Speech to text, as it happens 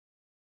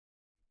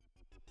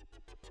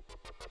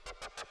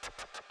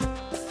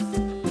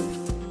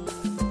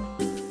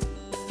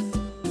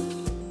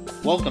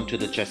Welcome to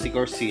the Jesse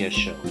Garcia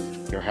Show,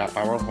 your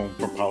half-hour home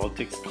for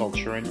politics,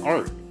 culture, and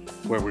art,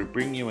 where we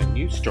bring you a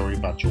new story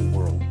about your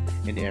world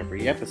in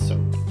every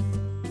episode.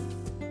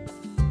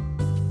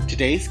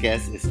 Today's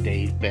guest is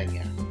Dave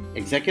Peña,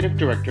 Executive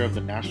Director of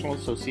the National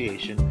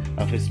Association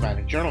of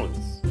Hispanic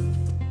Journalists.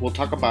 We'll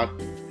talk about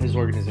his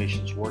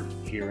organization's work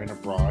here and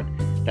abroad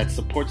that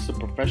supports the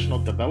professional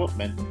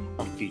development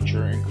of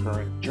future and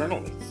current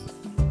journalists.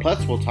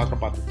 Plus, we'll talk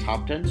about the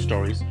top 10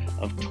 stories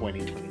of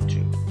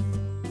 2022.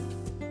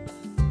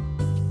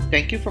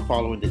 Thank you for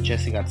following the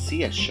Jesse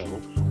Garcia Show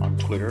on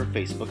Twitter,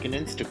 Facebook, and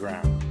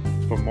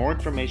Instagram. For more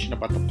information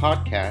about the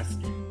podcast,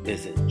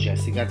 visit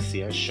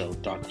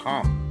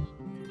jessegarciashow.com.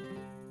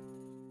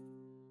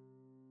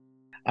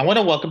 I want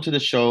to welcome to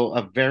the show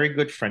a very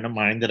good friend of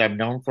mine that I've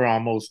known for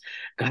almost,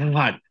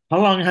 God,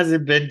 how long has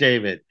it been,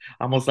 David?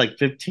 Almost like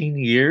 15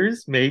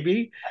 years,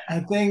 maybe?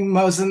 I think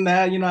most than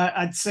that,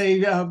 I'd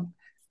say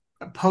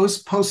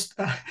post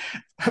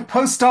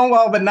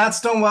Stonewall, but not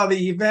Stonewall.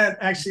 The event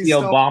actually, The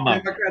Stonewall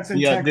Obama, Democrats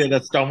in Texas.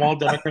 the Stonewall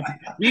Democrats.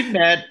 We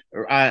met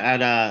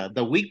at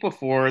the week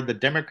before the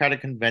Democratic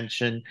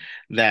convention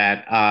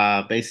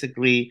that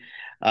basically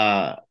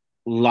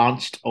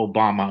launched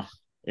Obama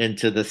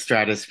into the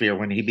stratosphere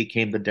when he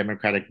became the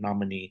Democratic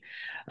nominee.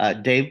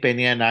 Dave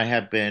Peña and I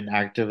have been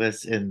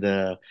activists in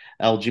the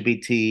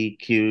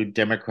LGBTQ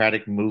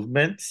Democratic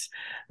movements,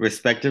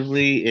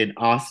 respectively, in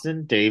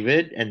Austin,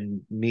 David,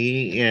 and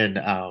me in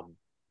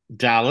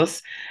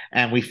Dallas,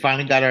 and we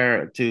finally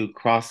got to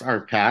cross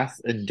our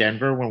paths in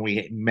Denver when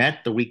we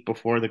met the week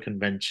before the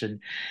convention,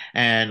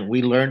 and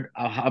we learned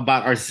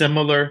about our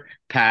similar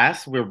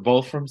past. We're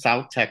both from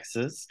South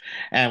Texas,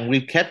 and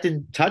we've kept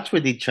in touch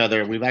with each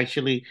other. We've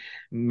actually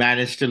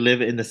managed to live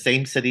in the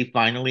same city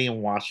finally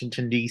in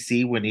Washington,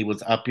 D.C. when he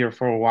was up here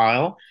for a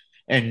while.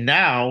 And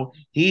now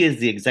he is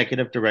the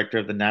executive director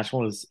of the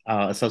National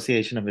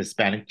Association of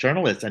Hispanic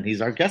Journalists, and he's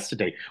our guest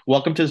today.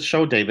 Welcome to the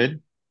show,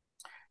 David.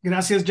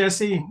 Gracias,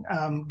 Jesse.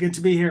 Good to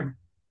be here.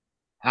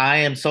 I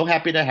am so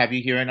happy to have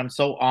you here, and I'm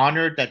so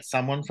honored that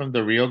someone from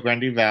the Rio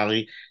Grande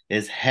Valley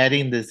is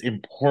heading this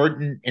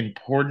important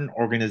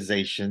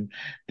organization,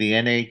 the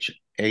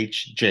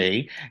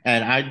NHHJ.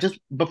 And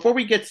before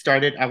we get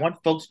started, I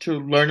want folks to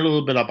learn a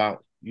little bit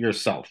about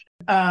yourself.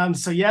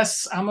 So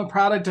yes, I'm a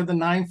product of the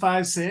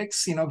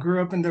 956,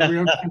 grew up in the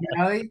Rio Grande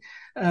Valley,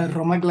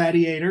 Roma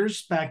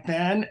Gladiators back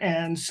then.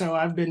 And so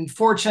I've been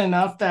fortunate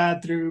enough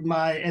that through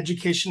my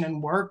education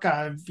and work,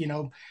 I've,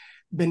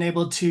 been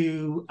able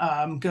to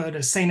go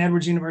to St.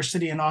 Edward's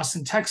University in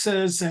Austin,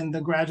 Texas, and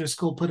the Graduate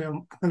School of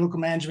Political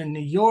Management in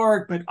New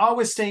York, but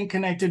always staying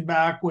connected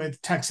back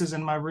with Texas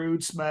and my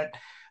roots. But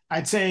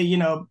I'd say,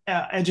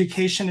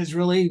 education is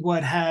really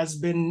what has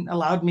been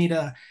allowed me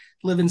to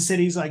live in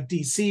cities like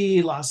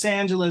DC, Los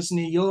Angeles,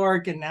 New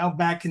York, and now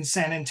back in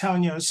San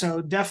Antonio.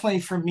 So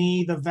definitely for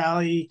me, the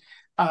Valley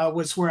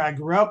was where I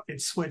grew up.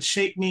 It's what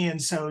shaped me.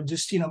 And so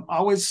just,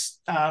 always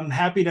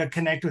happy to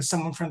connect with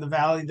someone from the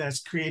Valley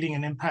that's creating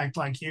an impact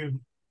like you.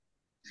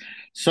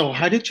 So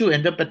how did you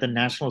end up at the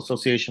National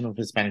Association of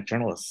Hispanic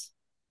Journalists?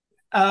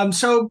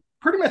 So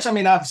pretty much,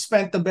 I've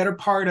spent the better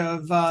part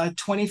of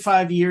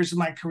 25 years of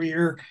my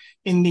career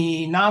in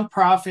the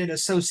nonprofit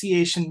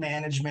association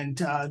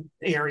management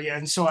area.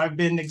 And so I've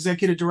been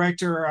executive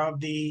director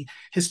of the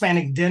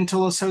Hispanic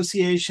Dental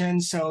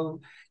Association. So,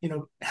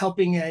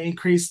 helping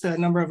increase the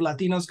number of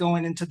Latinos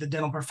going into the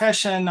dental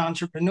profession,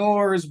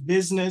 entrepreneurs,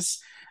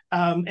 business,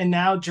 and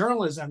now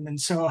journalism. And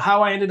so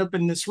how I ended up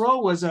in this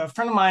role was a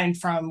friend of mine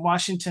from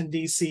Washington,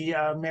 D.C.,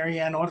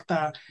 Marianne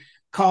Horta,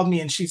 called me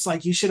and she's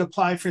like, you should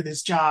apply for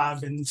this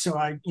job. And so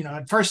I,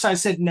 at first I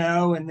said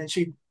no. And then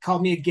she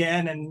called me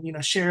again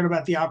and, shared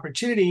about the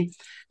opportunity.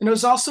 And it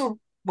was also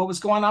what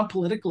was going on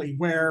politically,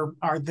 where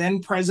our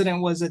then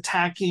president was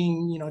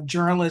attacking,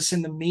 journalists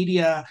in the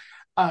media.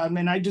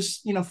 And I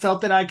just,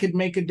 felt that I could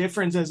make a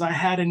difference as I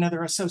had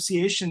another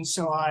association.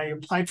 So I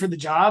applied for the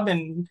job,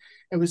 and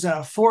it was a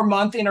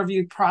 4-month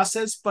interview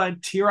process,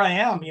 but here I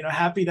am,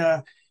 happy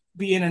to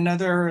be in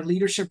another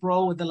leadership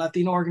role with the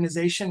Latino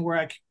organization where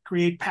I can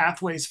create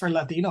pathways for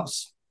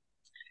Latinos.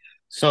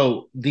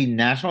 So the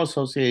National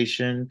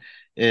Association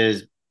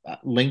is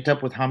linked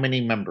up with how many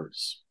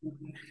members?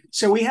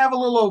 So we have a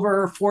little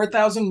over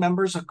 4,000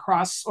 members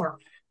across, or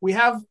we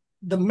have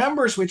the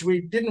members, which we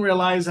didn't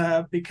realize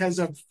because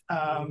of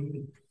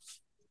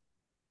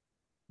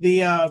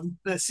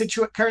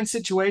the current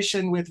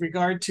situation with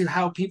regard to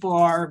how people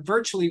are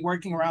virtually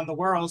working around the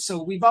world.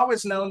 So we've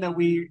always known that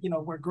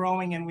we're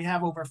growing and we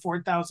have over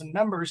 4,000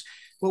 members.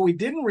 What we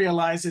didn't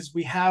realize is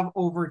we have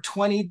over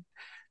 20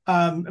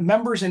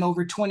 members in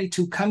over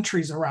 22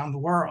 countries around the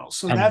world.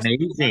 So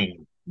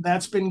amazing.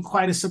 That's been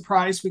quite a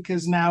surprise,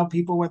 because now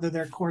people, whether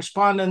they're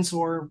correspondents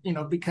or,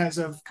 because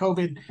of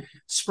COVID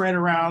spread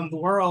around the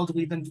world,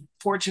 we've been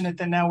fortunate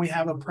that now we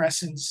have a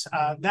presence,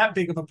 that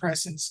big of a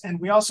presence. And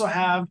we also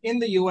have in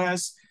the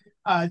US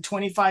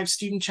 25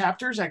 student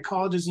chapters at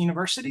colleges and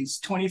universities,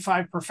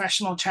 25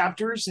 professional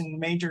chapters in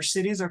major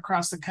cities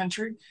across the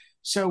country.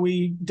 So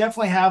we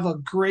definitely have a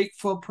great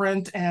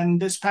footprint.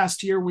 And this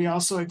past year, we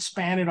also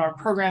expanded our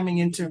programming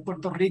into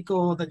Puerto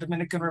Rico, the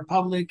Dominican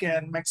Republic,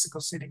 and Mexico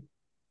City.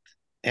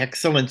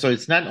 Excellent. So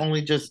it's not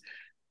only just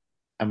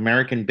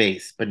American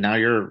based, but now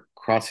you're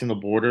crossing the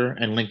border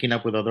and linking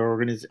up with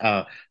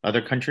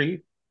other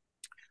country.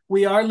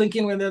 We are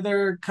linking with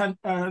other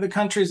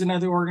countries and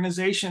other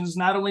organizations,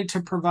 not only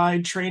to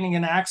provide training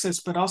and access,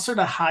 but also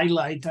to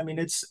highlight. I mean,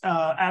 it's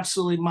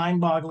absolutely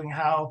mind-boggling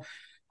how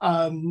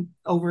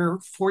over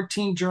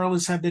 14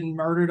 journalists have been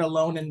murdered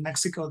alone in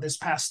Mexico this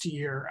past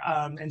year.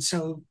 And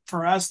so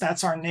for us,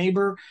 that's our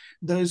neighbor.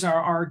 Those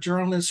are our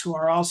journalists who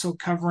are also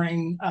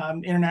covering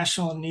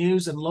international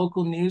news and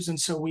local news. And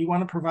so we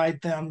want to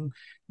provide them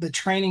the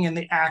training and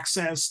the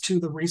access to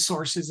the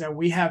resources that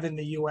we have in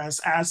the U.S.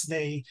 as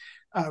they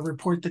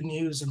report the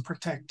news and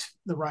protect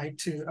the right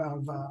to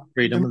of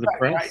Freedom of the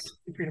right press.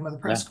 to freedom of the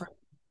Yeah. press. Correct.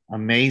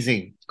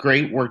 Amazing.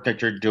 Great work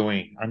that you're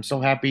doing. I'm so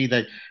happy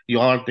that you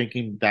all are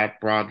thinking that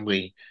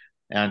broadly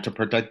and to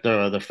protect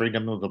the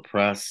freedom of the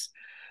press.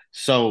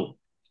 So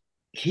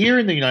here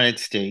in the United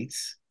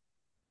States,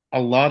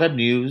 a lot of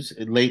news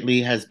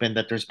lately has been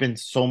that there's been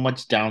so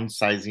much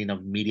downsizing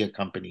of media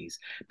companies.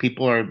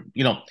 People are,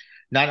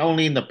 not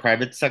only in the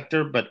private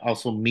sector, but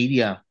also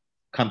media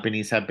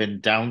companies have been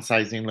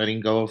downsizing, letting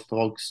go of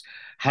folks.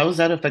 How has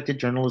that affected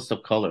journalists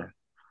of color?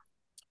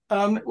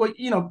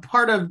 Well,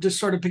 part of just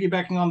sort of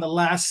piggybacking on the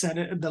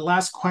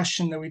last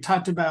question that we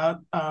talked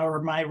about,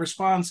 or my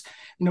response,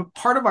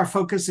 part of our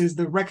focus is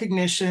the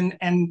recognition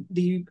and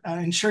the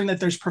ensuring that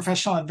there's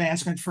professional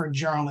advancement for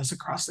journalists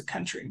across the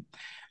country.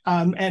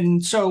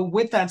 And so,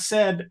 with that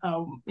said,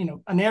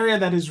 an area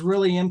that is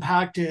really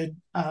impacted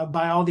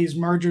by all these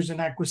mergers and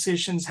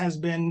acquisitions has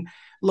been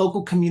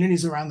local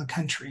communities around the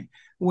country,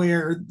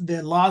 where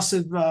the loss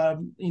of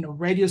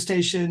radio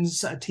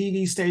stations,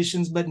 TV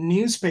stations, but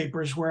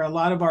newspapers, where a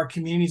lot of our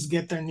communities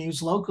get their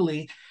news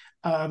locally,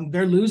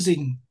 they're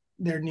losing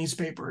their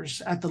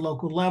newspapers at the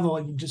local level.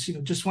 And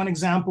just one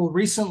example,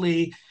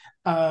 recently,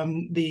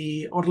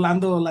 the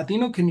Orlando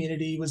Latino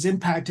community was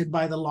impacted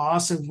by the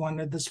loss of one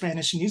of the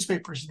Spanish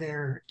newspapers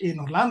there in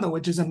Orlando,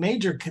 which is a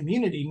major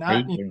community,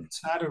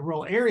 it's not a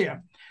rural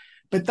area.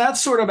 But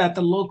that's sort of at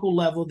the local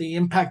level, the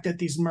impact that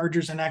these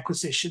mergers and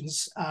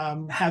acquisitions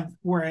have,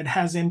 where it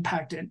has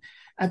impacted.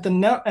 At the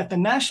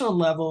national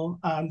level,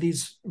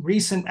 these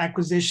recent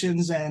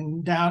acquisitions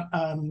and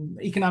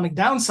economic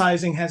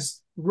downsizing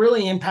has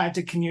really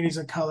impacted communities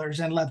of colors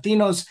and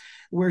Latinos.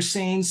 We're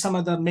seeing some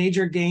of the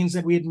major gains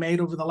that we had made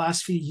over the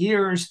last few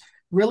years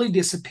really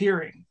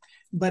disappearing.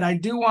 But I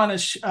do want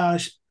to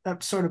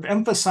sort of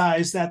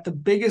emphasize that the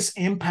biggest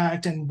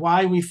impact and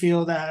why we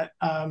feel that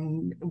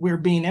we're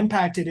being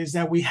impacted is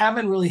that we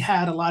haven't really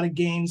had a lot of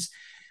gains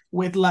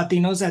with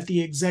Latinos at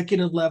the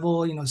executive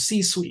level,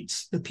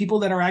 C-suites, the people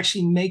that are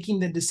actually making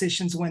the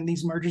decisions when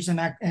these mergers and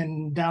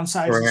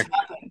downsizes Correct.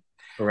 happen.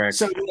 Correct.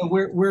 So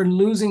we're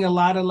losing a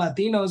lot of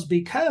Latinos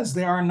because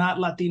there are not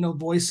Latino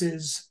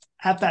voices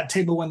at that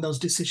table when those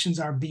decisions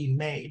are being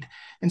made.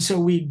 And so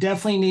we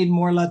definitely need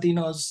more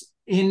Latinos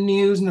in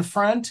news in the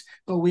front,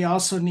 but we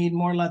also need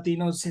more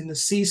Latinos in the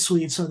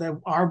C-suite so that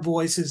our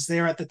voice is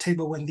there at the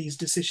table when these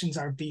decisions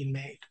are being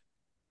made.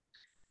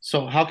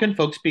 So, how can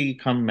folks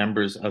become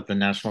members of the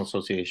National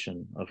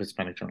Association of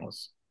Hispanic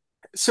Journalists?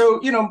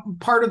 So,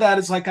 part of that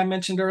is like I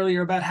mentioned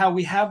earlier about how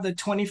we have the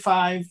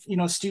 25,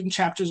 student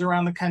chapters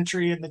around the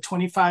country and the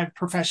 25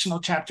 professional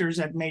chapters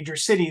at major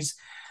cities.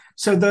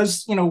 So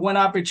those, one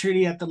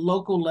opportunity at the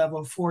local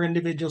level for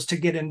individuals to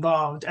get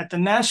involved. At the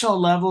national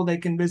level, they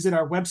can visit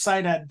our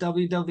website at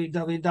www.nhj.org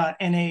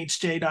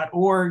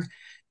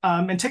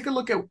and take a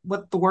look at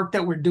what the work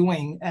that we're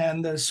doing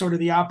and the sort of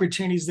the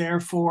opportunities there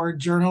for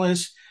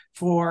journalists,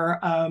 for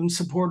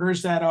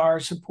supporters that are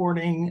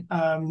supporting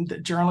the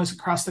journalists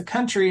across the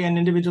country and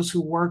individuals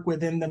who work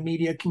within the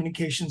media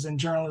communications and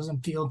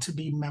journalism field to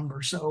be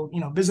members. So,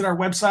 visit our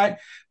website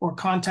or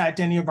contact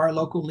any of our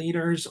local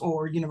leaders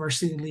or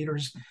university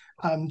leaders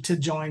to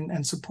join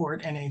and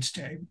support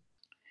NHJ.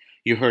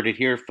 You heard it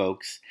here,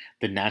 folks.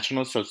 The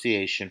National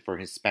Association for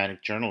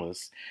Hispanic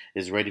Journalists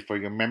is ready for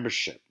your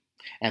membership,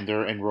 and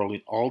they're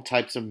enrolling all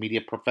types of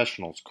media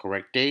professionals,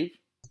 correct, Dave?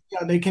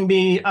 Yeah, they can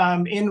be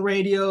in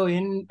radio,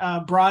 in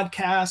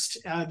broadcast.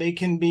 They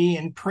can be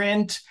in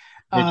print,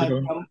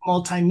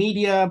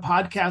 multimedia,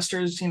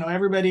 podcasters.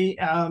 Everybody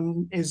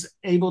is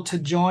able to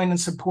join and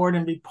support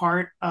and be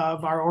part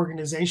of our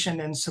organization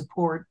and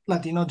support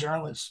Latino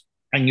journalists.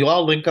 And you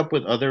all link up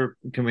with other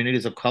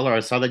communities of color. I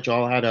saw that you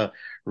all had a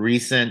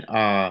recent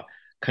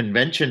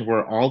convention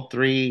where all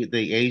three,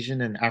 the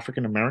Asian and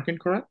African American,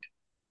 correct?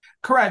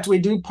 Correct. We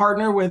do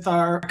partner with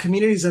our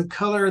communities of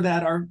color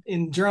that are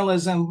in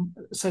journalism,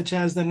 such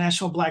as the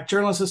National Black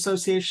Journalists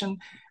Association,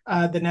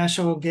 the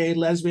National Gay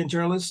Lesbian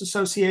Journalists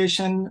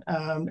Association,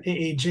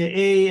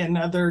 AAJA, and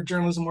other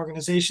journalism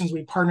organizations.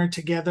 We partner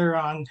together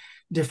on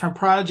different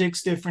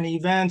projects, different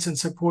events, and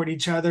support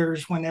each other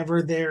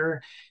whenever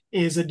there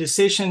is a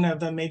decision of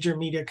the major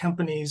media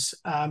companies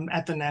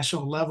at the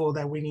national level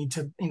that we need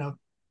to,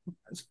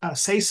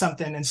 say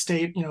something and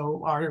state,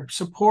 our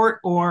support,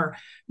 or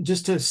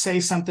just to say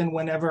something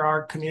whenever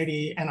our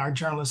community and our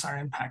journalists are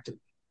impacted.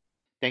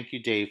 Thank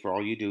you, Dave, for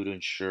all you do to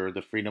ensure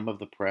the freedom of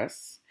the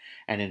press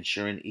and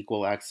ensuring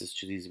equal access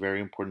to these very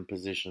important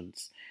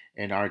positions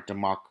in our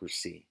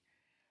democracy.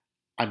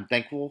 I'm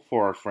thankful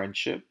for our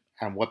friendship,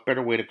 and what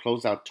better way to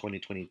close out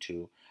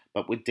 2022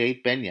 but with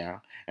Dave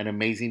Peña, an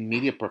amazing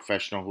media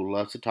professional who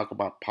loves to talk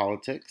about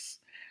politics,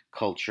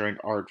 culture, and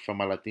art from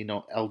a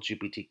Latino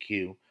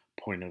LGBTQ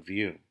point of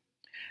view.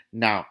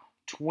 Now,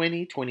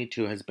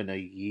 2022 has been a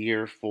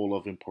year full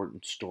of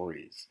important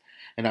stories,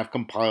 and I've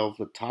compiled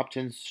the top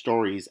 10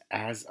 stories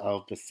as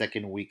of the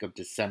second week of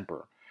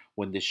December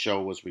when this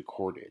show was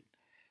recorded.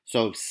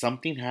 So if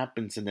something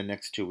happens in the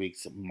next 2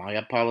 weeks, my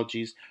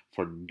apologies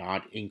for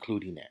not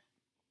including it.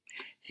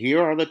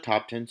 Here are the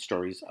top 10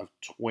 stories of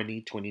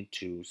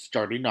 2022,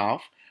 starting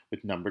off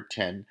with number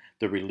 10,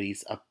 the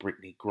release of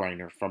Brittany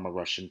Griner from a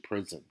Russian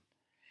prison.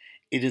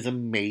 It is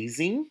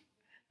amazing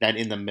that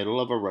in the middle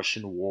of a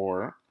Russian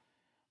war,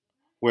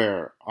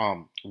 where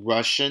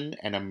Russian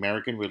and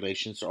American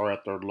relations are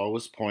at their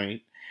lowest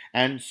point,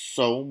 and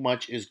so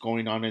much is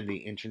going on in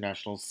the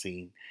international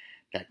scene,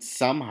 that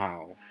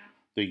somehow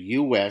the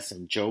U.S.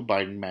 and Joe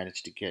Biden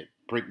managed to get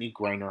Brittany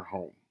Griner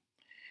home.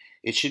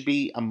 It should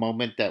be a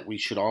moment that we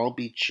should all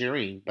be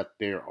cheering, but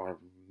there are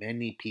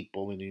many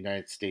people in the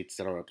United States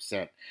that are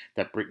upset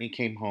that Brittany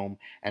came home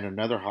and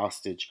another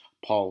hostage,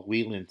 Paul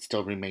Whelan,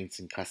 still remains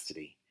in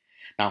custody.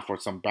 Now, for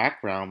some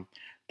background,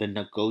 the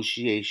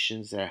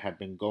negotiations that have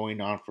been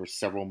going on for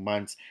several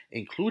months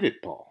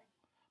included Paul,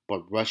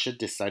 but Russia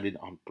decided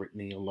on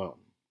Brittany alone.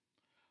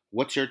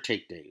 What's your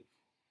take, Dave?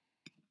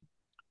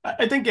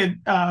 I think it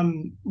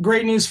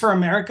great news for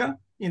America.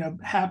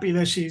 Happy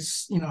that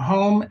she's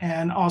home,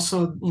 and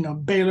also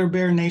Baylor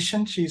Bear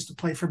Nation. She used to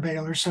play for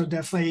Baylor, so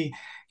definitely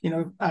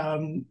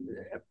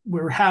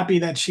we're happy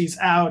that she's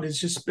out. It's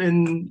just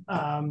been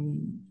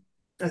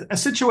a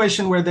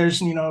situation where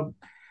there's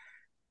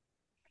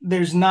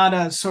not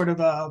a sort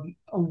of a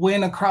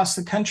win across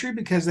the country,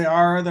 because there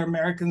are other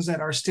Americans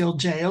that are still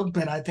jailed.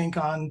 But I think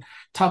on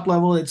top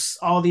level, it's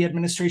all the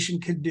administration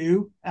could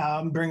do,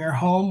 bring her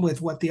home with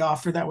what the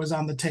offer that was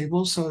on the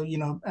table. So,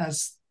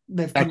 as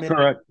they've That's committed.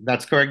 correct.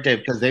 That's correct, Dave,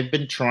 because they've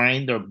been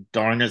trying their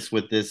darnest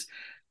with this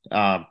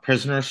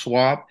prisoner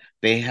swap.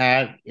 They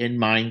had in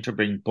mind to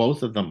bring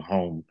both of them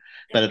home,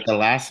 but at the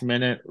last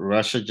minute,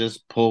 Russia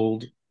just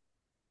pulled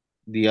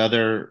the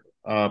other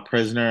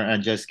prisoner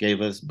and just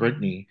gave us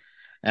Brittany.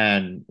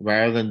 And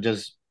rather than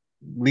just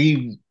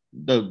leave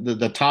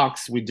the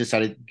talks, we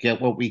decided to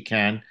get what we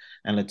can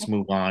and let's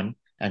move on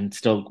and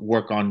still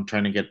work on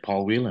trying to get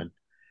Paul Whelan.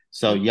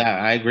 So yeah,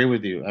 I agree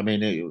with you. I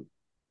mean,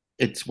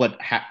 it's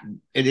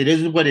it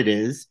is what it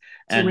is, It's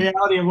the and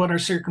reality of what our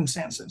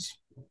circumstances.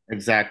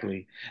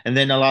 exactly. And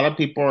then a lot of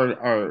people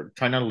are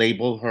trying to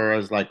label her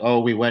as like, oh,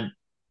 we went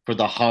for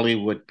the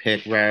Hollywood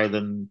pick rather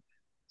than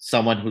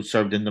someone who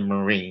served in the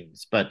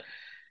Marines. But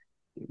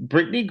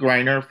Brittany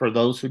Griner, for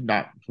those who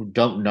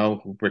don't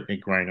know who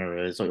Brittany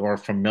Griner is or are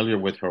familiar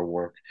with her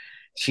work,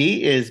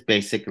 she is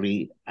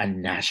basically a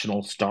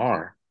national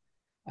star.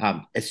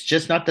 It's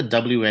just not the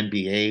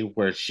WNBA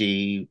where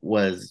she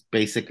was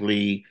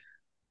basically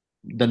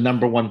the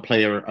number one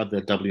player of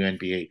the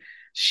WNBA.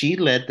 She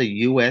led the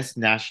U.S.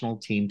 national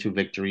team to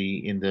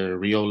victory in the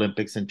Rio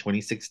Olympics in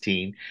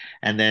 2016,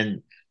 and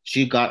then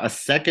she got a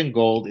second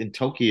gold in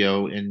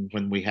Tokyo in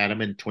when we had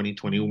them in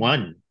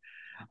 2021.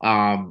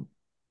 Um,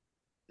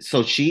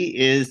 so she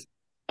is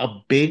a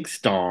big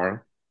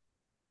star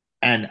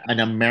and an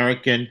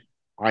American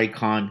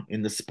icon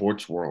in the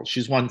sports world.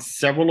 She's won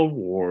several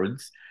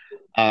awards.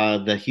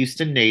 The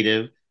Houston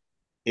native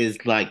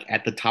is like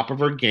at the top of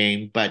her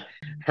game, but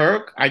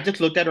I just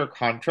looked at her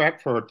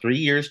contract for 3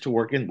 years to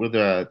work with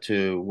a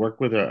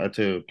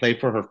to play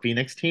for her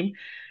Phoenix team,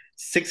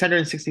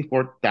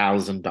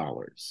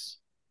 $664,000.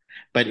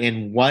 But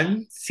in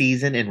one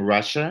season in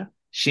Russia,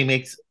 she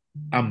makes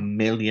 $1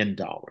 million.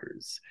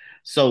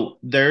 So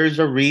there's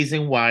a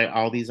reason why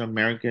all these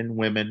American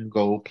women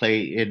go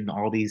play in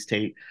all these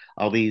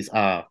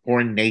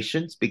foreign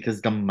nations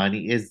because the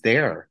money is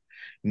there.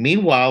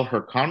 Meanwhile,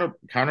 her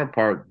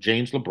counterpart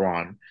James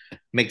LeBron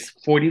makes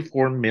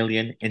 44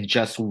 million in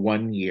just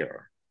 1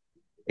 year.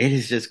 It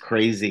is just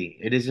crazy.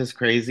 It is just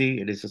crazy.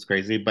 It is just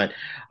crazy. But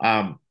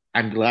I'm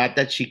glad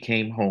that she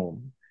came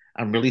home.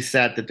 I'm really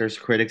sad that there's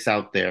critics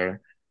out there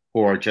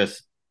who are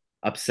just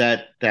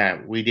upset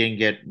that we didn't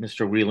get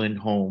Mr. Whelan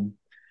home.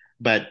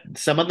 But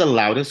some of the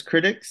loudest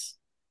critics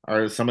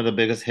are some of the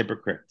biggest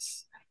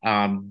hypocrites.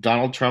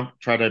 Donald Trump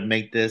tried to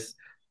make this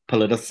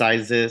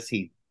politicize this.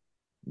 He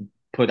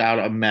put out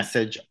a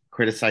message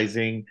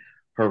criticizing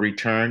her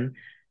return.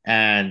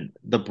 And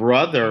the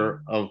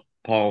brother of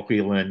Paul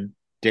Whelan,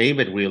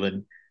 David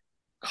Whelan,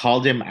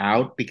 called him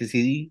out because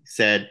he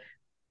said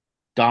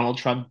Donald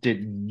Trump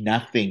did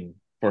nothing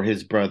for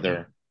his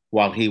brother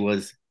while he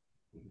was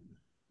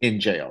in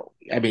jail.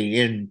 I mean,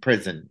 in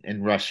prison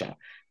in Russia.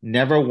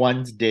 Never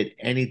once did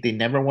anything,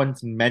 never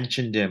once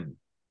mentioned him.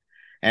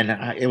 And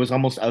it was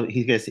almost,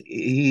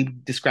 he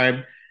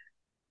described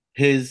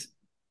his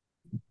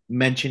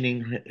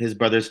mentioning his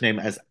brother's name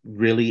as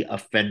really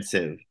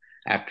offensive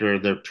after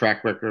the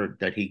track record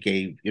that he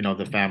gave,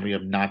 the family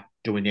of not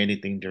doing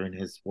anything during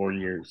his 4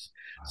 years.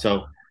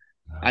 So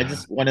I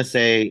just want to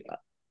say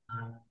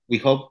we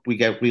hope we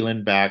get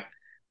Whelan back,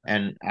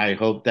 and I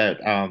hope that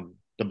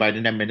the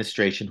Biden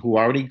administration, who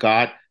already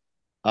got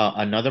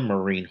another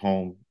Marine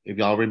home, if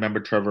y'all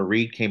remember, Trevor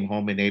Reed came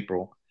home in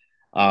April.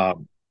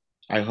 Um,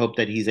 I hope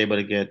that he's able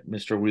to get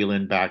Mr.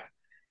 Whelan back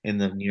in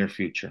the near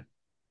future.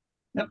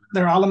 Yep,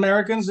 they're all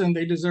Americans and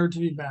they deserve to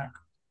be back.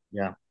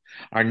 Yeah.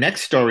 Our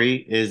next story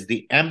is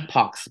the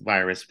Mpox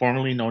virus,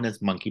 formerly known as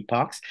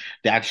monkeypox.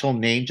 The actual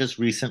name just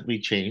recently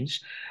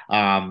changed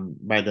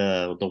by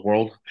the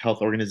World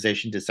Health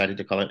Organization decided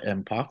to call it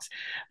Mpox.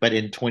 But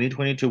in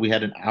 2022, we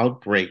had an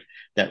outbreak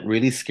that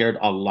really scared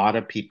a lot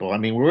of people. I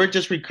mean, we were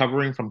just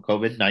recovering from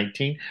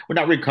COVID-19. We're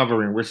not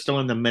recovering, we're still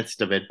in the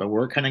midst of it, but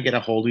we're kind of get a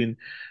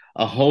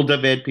hold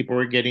of it. People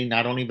were getting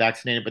not only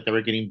vaccinated, but they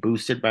were getting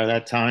boosted by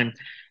that time.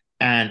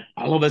 And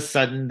all of a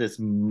sudden, this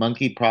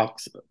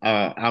monkeypox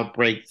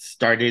outbreak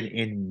started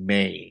in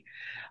May.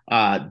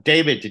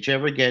 David, did you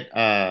ever get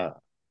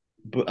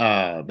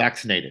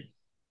vaccinated?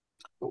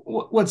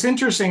 What's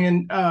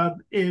interesting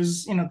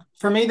is,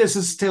 for me, this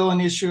is still an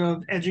issue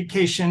of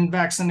education,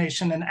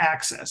 vaccination, and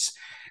access.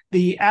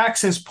 The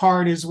access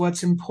part is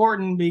what's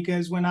important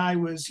because when I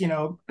was,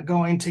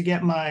 going to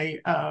get my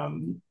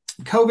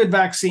COVID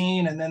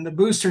vaccine and then the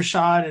booster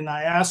shot, and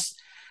I asked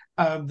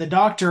the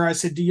doctor, I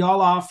said, "Do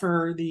y'all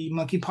offer the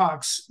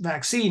monkeypox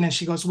vaccine?" And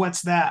she goes,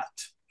 "What's that?"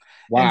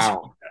 And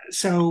Wow.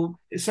 so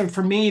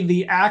for me,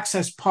 the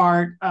access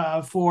part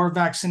for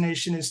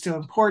vaccination is still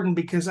important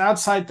because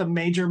outside the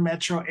major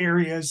metro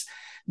areas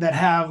that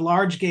have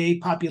large gay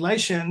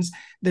populations,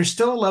 there's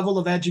still a level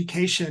of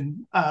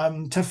education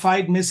to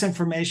fight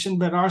misinformation,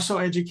 but also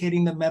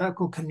educating the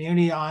medical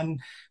community on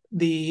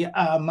the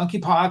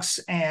monkeypox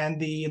and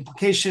the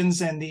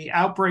implications and the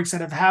outbreaks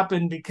that have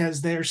happened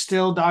because there's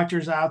still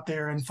doctors out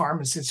there and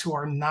pharmacists who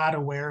are not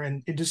aware.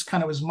 And it just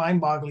kind of was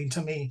mind boggling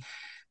to me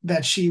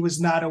that she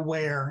was not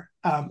aware.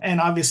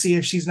 And obviously,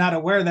 if she's not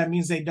aware, that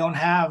means they don't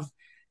have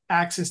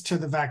access to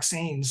the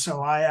vaccine.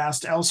 So I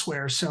asked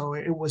elsewhere. So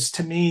it was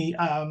to me,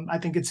 I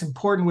think it's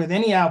important with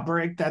any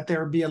outbreak that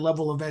there be a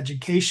level of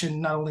education,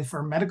 not only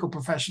for medical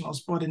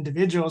professionals, but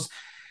individuals,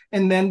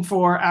 and then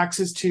for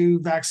access to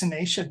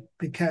vaccination.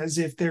 Because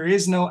if there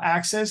is no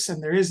access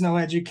and there is no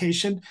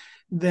education,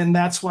 then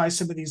that's why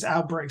some of these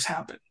outbreaks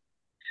happen.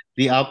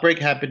 The outbreak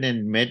happened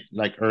in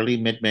like early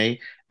mid-May,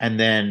 and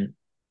then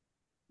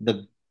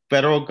the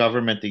federal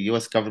government, the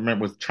US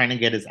government, was trying to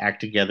get its act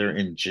together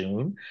in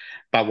June.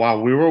 But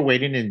while we were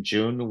waiting in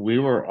June, we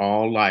were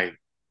all like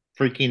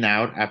freaking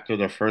out after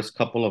the first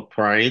couple of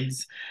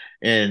prides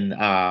in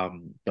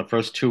the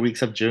first 2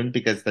 weeks of June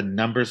because the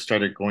numbers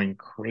started going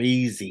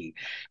crazy.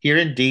 Here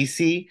in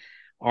DC,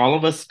 all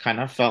of us kind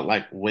of felt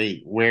like,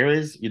 wait, where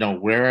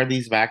are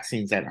these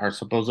vaccines that are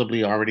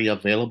supposedly already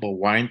available?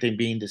 Why aren't they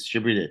being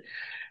distributed?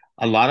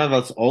 A lot of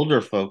us older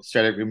folks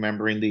started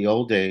remembering the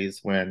old days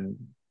when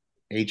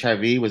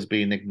HIV was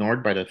being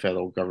ignored by the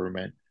federal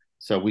government.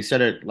 So we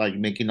started like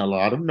making a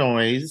lot of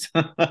noise,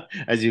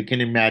 as you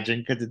can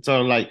imagine, because it's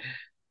all like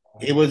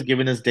it was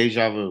giving us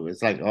deja vu.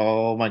 It's like,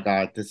 oh my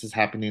God, this is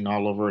happening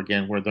all over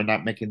again, where they're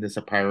not making this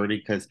a priority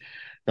because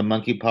the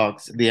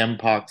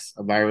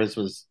Mpox virus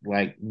was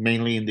like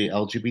mainly in the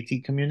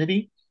LGBT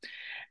community.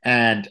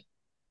 And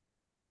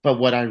but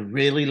what I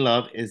really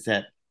love is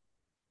that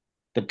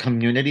the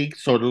community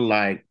sort of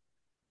like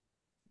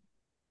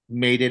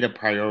made it a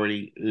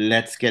priority.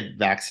 Let's get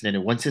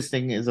vaccinated. Once this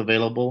thing is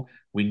available,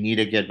 we need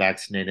to get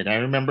vaccinated. I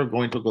remember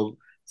going to go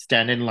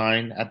stand in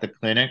line at the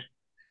clinic.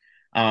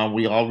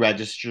 We all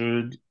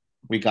registered.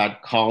 We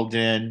got called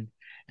in.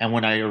 And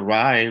when I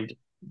arrived,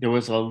 there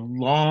was a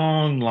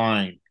long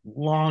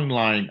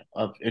line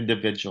of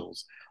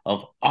individuals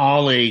of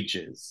all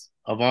ages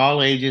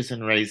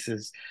and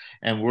races.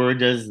 And we're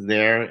just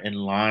there in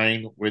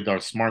line with our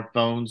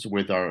smartphones,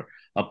 with our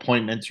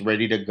appointments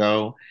ready to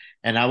go.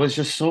 And I was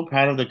just so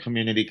proud of the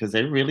community because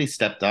they really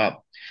stepped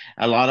up.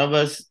 A lot of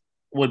us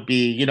would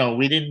be,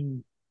 we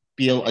didn't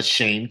feel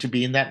ashamed to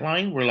be in that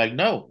line. We're like,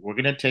 no, we're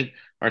going to take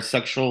our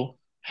sexual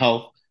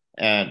health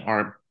and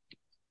our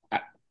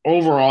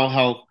overall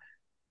health,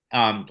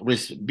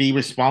 be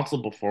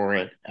responsible for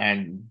it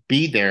and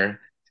be there,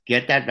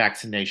 get that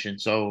vaccination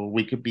so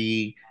we could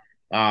be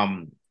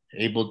um,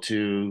 able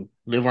to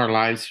live our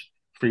lives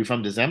free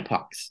from this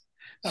mpox.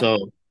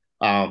 So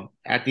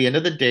at the end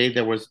of the day,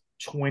 there was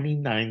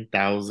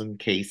 29,000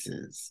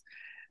 cases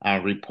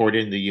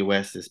reported in the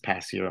US this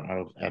past year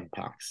of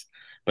mpox,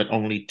 but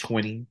only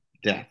 20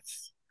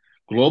 deaths.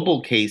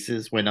 Global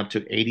cases went up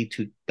to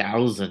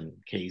 82,000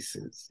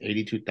 cases.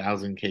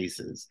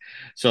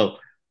 So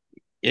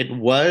it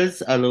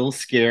was a little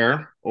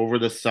scare over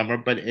the summer,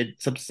 but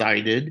it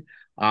subsided.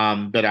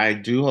 But I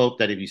do hope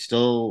that if you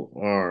still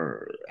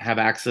or have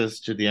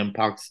access to the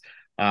Mpox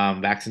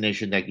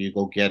vaccination, that you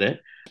go get it.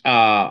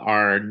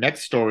 Our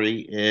next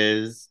story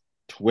is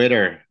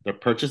Twitter, the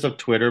purchase of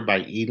Twitter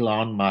by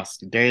Elon Musk.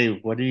 Dave,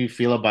 what do you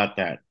feel about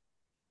that?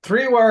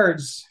 3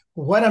 words.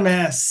 What a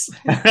mess.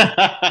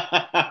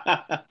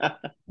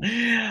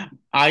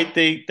 I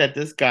think that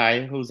this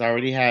guy, who's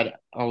already had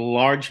a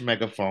large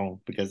megaphone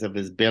because of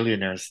his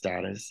billionaire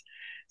status,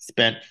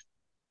 spent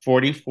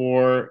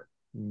 44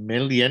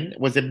 million.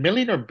 Was it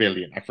million or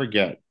billion? I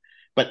forget,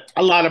 but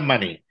a lot of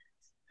money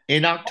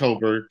in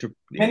October to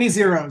Many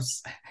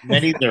zeros.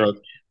 many zeros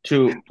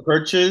to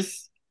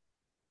purchase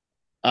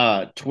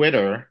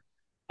Twitter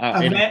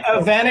in A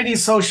October. vanity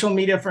social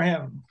media for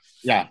him.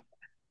 Yeah,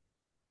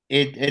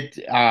 it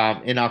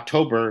in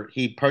October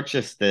he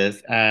purchased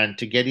this, and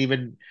to get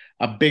even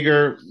a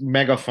bigger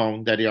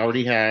megaphone that he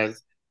already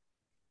has,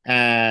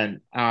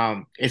 and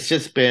it's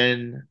just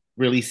been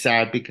really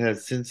sad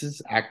because since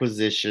its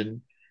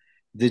acquisition,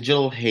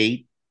 digital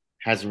hate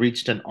has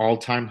reached an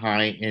all-time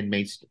high in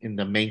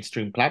the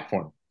mainstream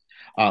platform.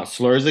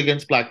 Slurs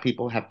against Black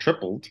people have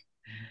tripled.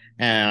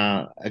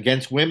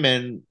 Against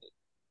women,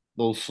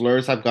 those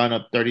slurs have gone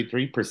up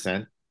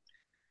 33%.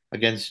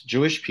 Against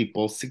Jewish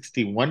people,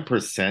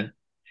 61%.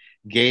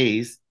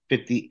 Gays,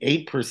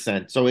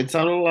 58%. So it's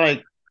sort of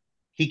like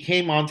he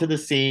came onto the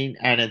scene,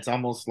 and it's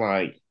almost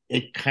like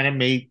it kind of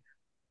made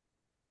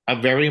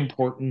a very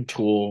important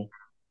tool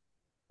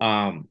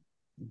um,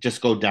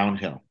 just go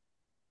downhill.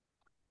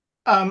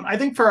 I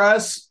think for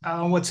us,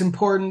 what's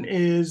important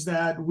is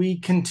that we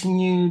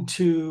continue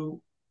to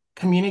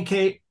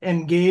communicate,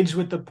 engage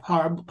with the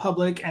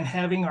public, and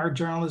having our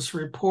journalists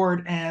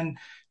report. And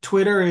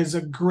Twitter is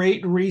a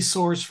great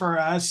resource for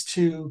us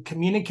to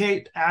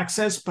communicate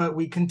access, but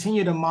we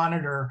continue to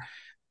monitor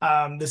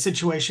the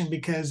situation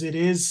because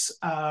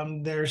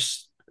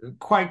there's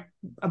quite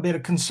a bit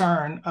of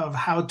concern of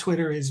how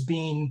Twitter is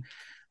being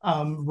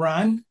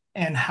run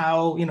and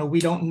how we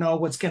don't know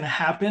what's going to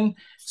happen.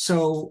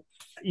 So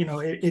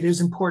it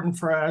is important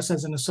for us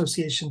as an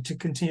association to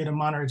continue to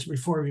monitor it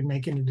before we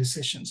make any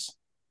decisions.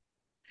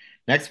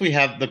 Next, we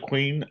have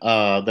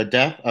the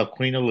death of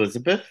Queen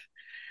Elizabeth.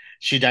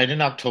 She died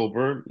in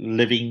October,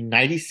 living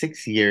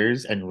 96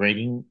 years and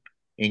reigning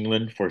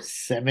England for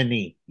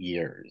 70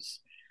 years.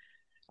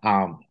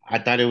 I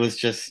thought it was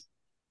just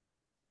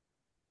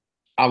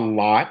a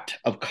lot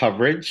of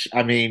coverage.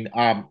 I mean,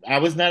 I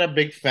was not a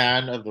big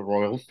fan of the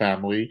royal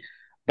family,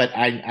 but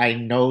I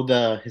know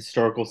the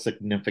historical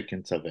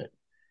significance of it.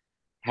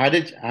 How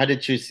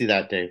did you see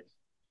that, Dave?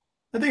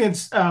 I think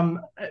it's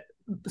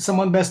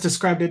someone best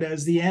described it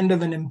as the end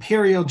of an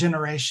imperial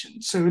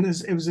generation. So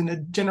it was in a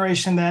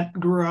generation that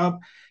grew up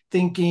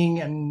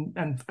thinking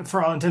and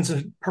for all intents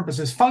and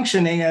purposes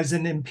functioning as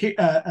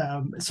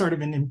sort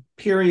of an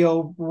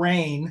imperial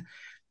reign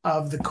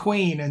of the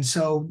queen. And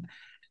so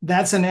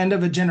that's an end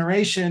of a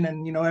generation.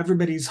 And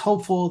everybody's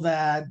hopeful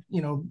that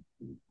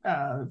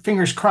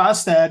fingers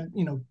crossed that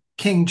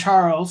King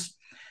Charles,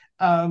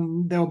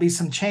 there will be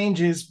some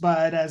changes.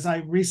 But as I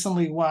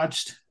recently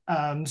watched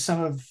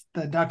some of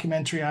the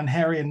documentary on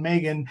Harry and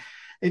Meghan,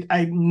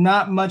 I'm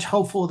not much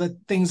hopeful that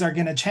things are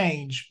going to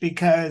change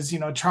because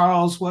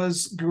Charles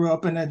grew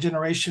up in a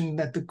generation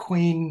that the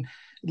Queen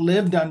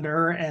lived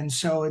under, and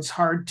so it's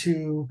hard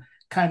to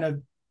kind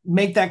of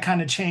make that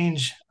kind of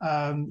change,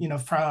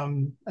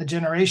 from a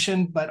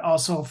generation, but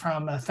also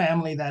from a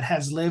family that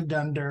has lived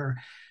under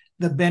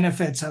the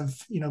benefits of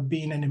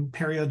being an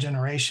imperial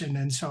generation.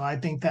 And so I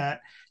think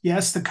that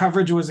yes, the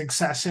coverage was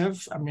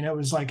excessive. I mean, it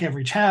was like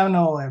every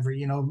channel,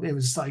 it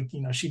was like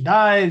she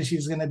died,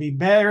 she's going to be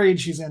buried,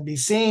 she's going to be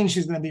seen,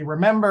 she's going to be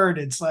remembered.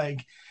 It's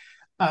like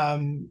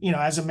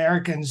as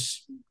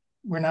Americans,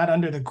 we're not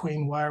under the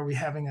Queen, why are we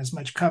having as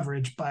much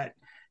coverage? But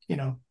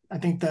I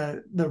think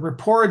the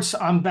reports,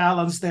 on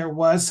balance, there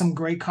was some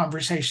great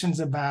conversations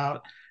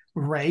about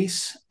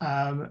race,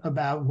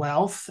 about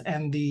wealth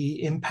and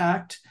the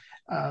impact.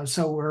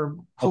 So we're Of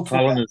hopeful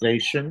that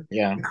colonization,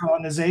 yeah. the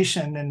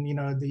colonization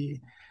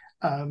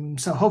and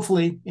so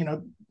hopefully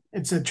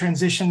it's a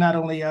transition not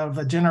only of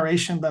a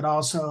generation but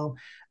also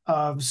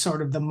of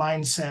sort of the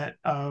mindset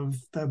of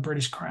the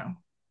British Crown.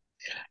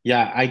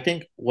 Yeah, I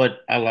think what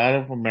a lot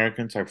of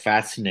Americans are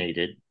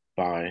fascinated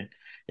by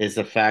is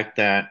the fact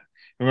that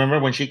remember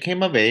when she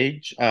came of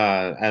age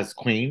as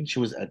queen, she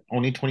was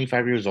only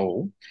 25 years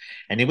old,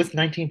 and it was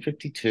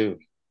 1952.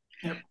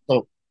 Yep.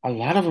 So a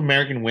lot of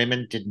American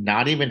women did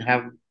not even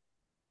have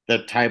the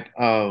type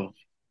of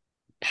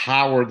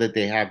power that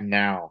they have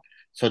now.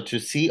 So to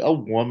see a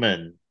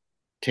woman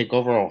take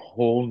over a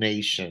whole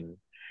nation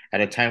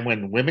at a time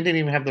when women didn't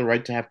even have the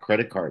right to have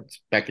credit cards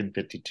back in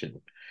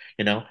 52,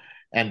 you know,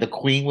 and the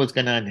queen was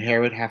going to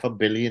inherit 500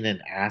 million in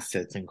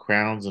assets and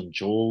crowns and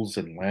jewels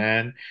and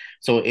land.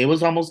 So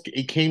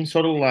it came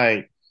sort of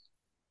like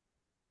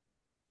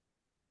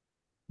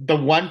the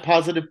one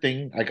positive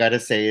thing I gotta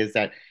say is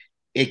that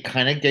it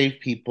kind of gave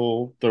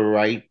people the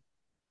right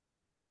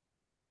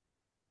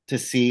to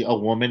see a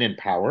woman in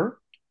power,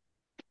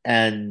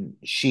 and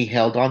she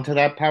held on to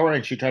that power,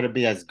 and she tried to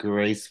be as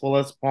graceful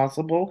as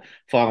possible,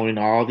 following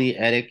all the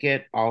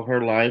etiquette all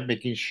her life,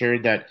 making sure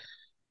that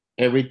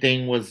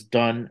everything was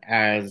done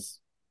as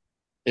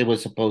it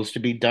was supposed to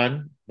be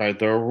done by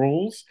their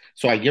rules.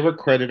 So I give her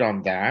credit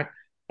on that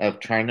of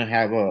trying to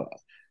have a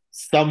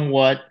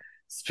somewhat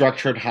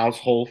structured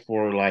household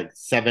for like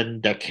 7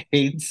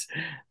 decades.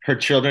 Her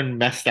children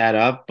messed that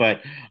up,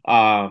 but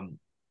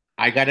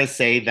I gotta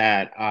say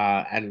that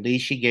at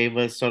least she gave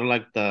us sort of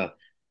like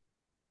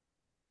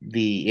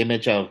the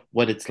image of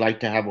what it's like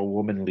to have a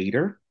woman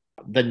leader.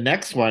 The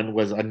next one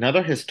was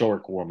another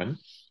historic woman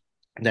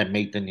that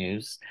made the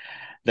news,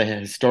 the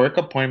historic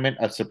appointment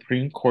of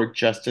Supreme Court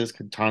Justice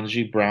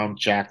Ketanji Brown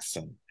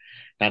Jackson.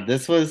 Now,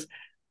 this was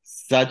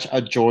such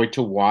a joy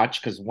to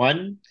watch because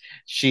one,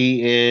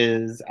 she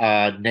is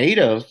a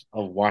native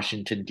of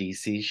Washington,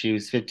 D.C. She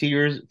was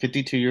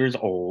 52 years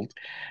old,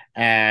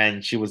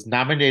 and she was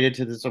nominated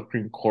to the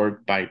Supreme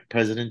Court by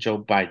President Joe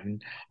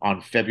Biden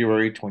on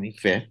February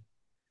 25th.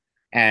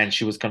 And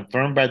she was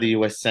confirmed by the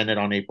U.S. Senate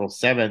on April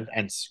 7th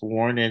and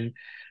sworn in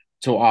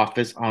to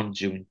office on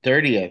June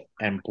 30th.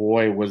 And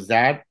boy, was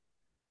that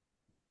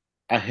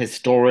a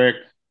historic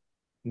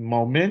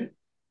moment,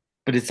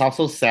 but it's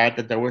also sad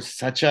that there was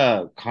such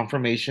a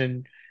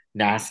confirmation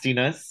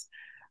nastiness.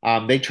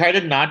 They try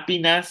to not be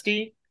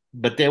nasty,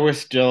 but there were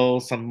still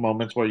some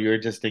moments where you're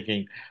just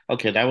thinking,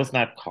 okay, that was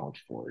not called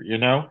for, you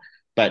know?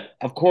 But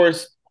of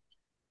course,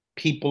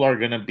 people are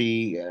going to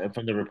be,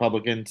 from the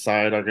Republican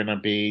side, are going to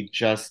be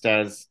just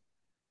as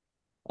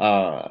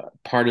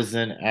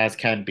partisan as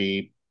can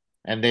be.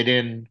 And they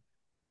didn't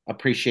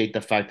appreciate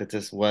the fact that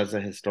this was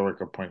a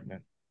historic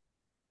appointment.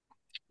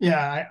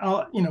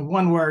 Yeah,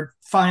 one word,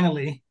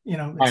 finally,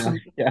 it's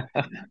Finally, yeah.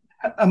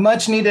 a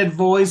much needed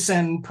voice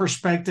and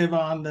perspective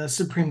on the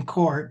Supreme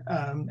Court.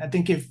 I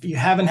think if you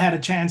haven't had a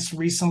chance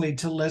recently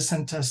to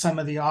listen to some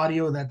of the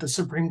audio that the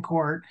Supreme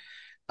Court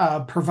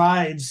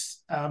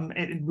provides,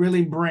 it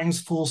really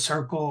brings full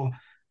circle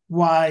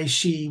why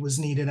she was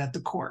needed at the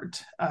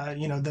court.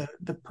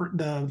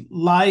 The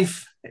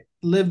life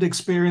lived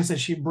experience that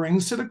she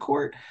brings to the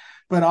court,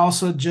 but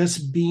also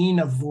just being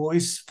a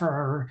voice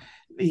for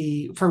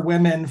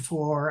women,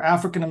 for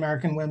African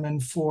American women,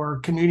 for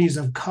communities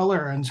of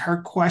color, and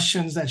her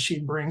questions that she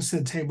brings to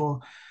the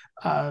table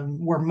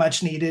were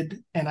much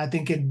needed, and I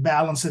think it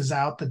balances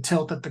out the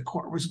tilt that the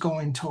court was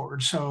going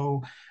towards.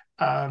 So,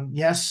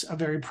 yes, a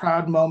very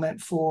proud moment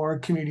for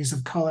communities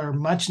of color,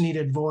 much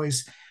needed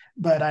voice.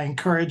 But I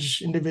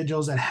encourage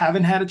individuals that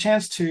haven't had a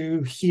chance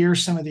to hear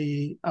some of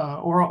the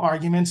oral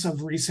arguments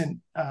of recent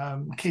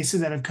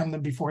cases that have come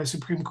before the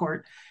Supreme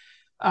Court.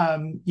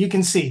 You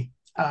can see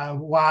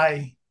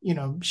why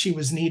she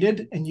was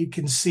needed, and you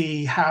can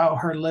see how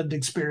her lived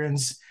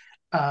experience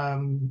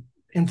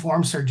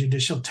informs her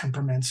judicial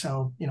temperament.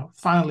 So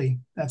finally,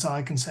 that's all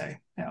I can say.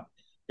 Yeah.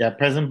 Yeah,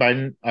 President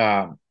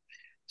Biden,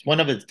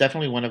 it's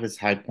definitely one of his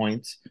high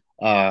points.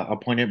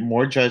 Appointed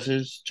more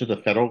judges to the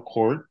federal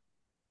court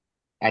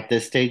at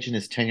this stage in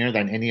his tenure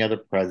than any other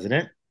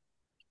president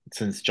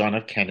since John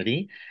F.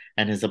 Kennedy,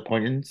 and his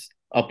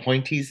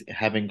appointees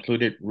have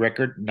included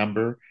record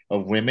number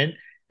of women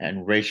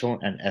and racial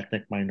and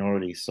ethnic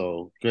minorities.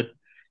 So good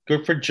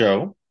for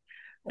Joe.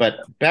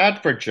 But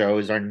bad for Joe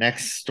is our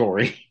next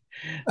story.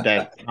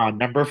 That on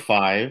number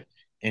 5,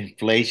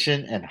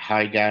 inflation and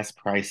high gas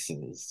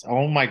prices.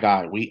 Oh my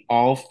God, we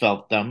all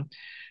felt them.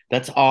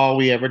 That's all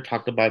we ever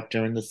talked about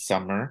during the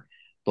summer.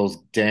 Those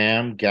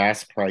damn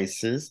gas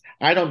prices.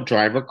 I don't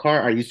drive a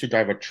car. I used to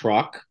drive a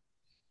truck.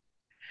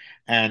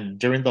 And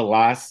during the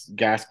last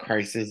gas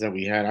crisis that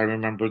we had, I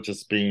remember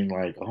just being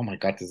like, oh my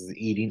God, this is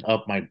eating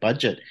up my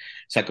budget.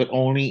 So I could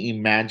only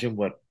imagine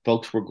what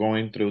folks were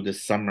going through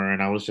this summer.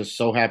 And I was just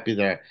so happy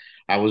that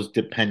I was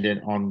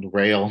dependent on the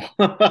rail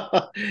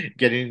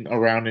getting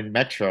around in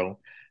Metro.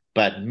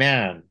 But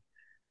man,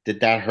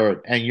 did that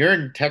hurt. And you're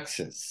in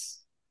Texas.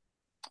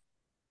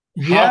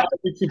 How Yeah. much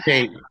did you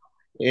pay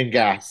in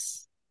gas?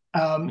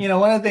 One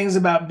of the things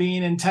about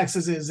being in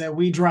Texas is that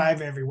we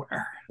drive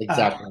everywhere.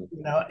 Exactly.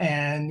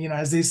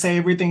 As they say,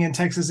 everything in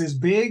Texas is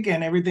big,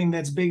 and everything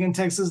that's big in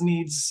Texas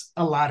needs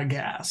a lot of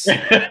gas.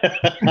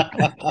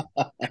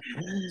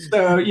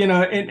 So,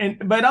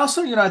 but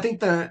also, I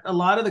think a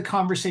lot of the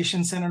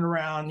conversation centered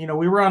around,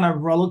 we were on a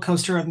roller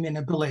coaster of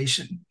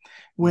manipulation,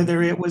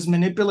 whether it was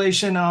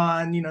manipulation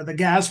on, the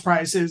gas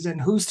prices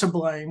and who's to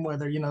blame,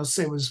 whether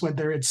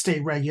it's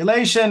state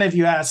regulation. If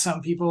you ask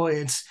some people,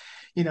 it's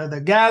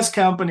the gas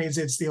companies,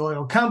 it's the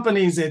oil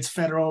companies, it's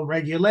federal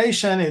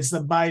regulation, it's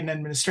the Biden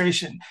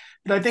administration.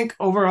 But I think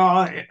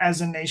overall, as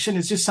a nation,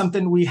 it's just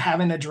something we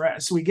haven't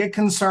addressed. We get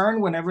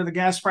concerned whenever the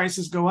gas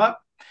prices go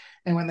up.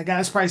 And when the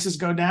gas prices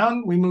go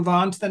down, we move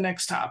on to the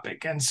next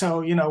topic. And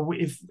so,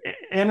 if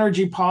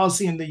energy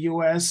policy in the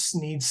U.S.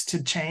 needs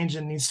to change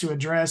and needs to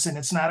address, and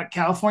it's not a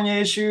California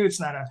issue, it's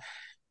not a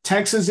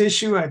Texas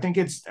issue. I think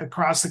it's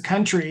across the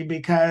country,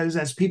 because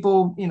as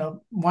people,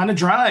 want to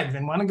drive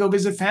and want to go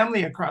visit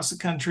family across the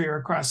country or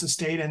across the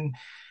state, and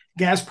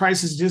gas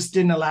prices just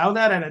didn't allow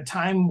that at a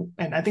time.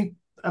 And I think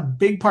a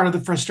big part of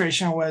the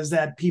frustration was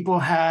that people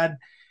had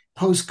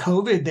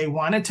post-COVID, they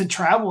wanted to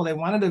travel, they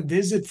wanted to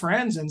visit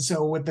friends. And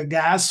so with the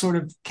gas sort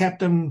of kept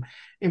them,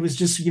 it was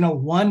just,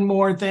 one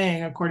more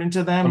thing, according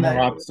to them, One that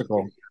more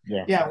obstacle.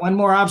 Yeah. Yeah, one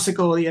more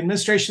obstacle. The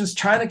administration's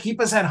trying to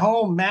keep us at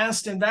home,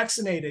 masked and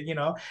vaccinated,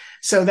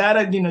 So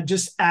that,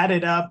 just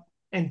added up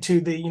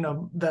into the,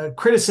 the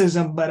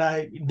criticism.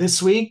 But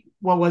this week,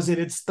 what was it?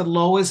 It's the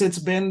lowest it's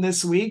been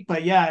this week.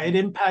 But yeah, it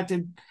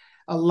impacted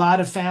a lot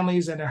of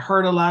families and it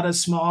hurt a lot of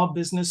small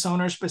business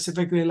owners,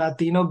 specifically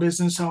Latino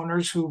business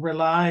owners who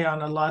rely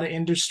on a lot of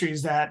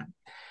industries that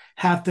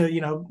have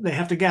to, they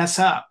have to gas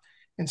up.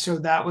 And so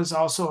that was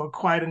also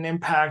quite an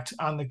impact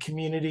on the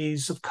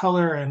communities of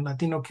color and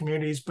Latino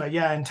communities. But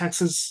yeah, in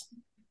Texas,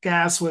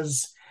 gas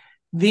was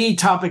the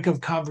topic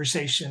of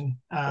conversation,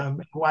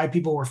 why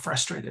people were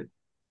frustrated.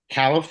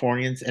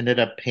 Californians ended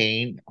up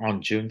paying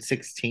on June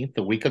 16th,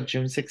 the week of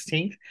June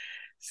 16th,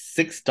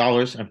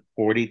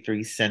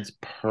 $6.43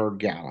 per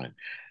gallon.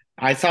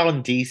 I saw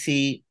in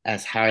DC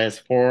as high as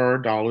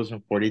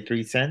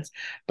 $4.43,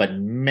 but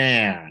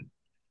man,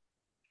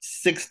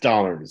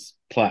 $6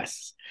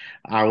 plus.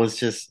 I was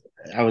just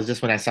I was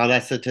just when I saw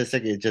that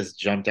statistic, it just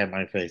jumped at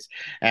my face.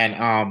 And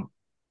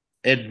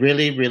it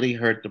really, really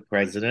hurt the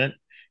president,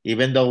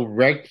 even though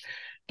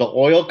the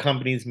oil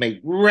companies make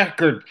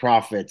record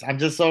profits. I'm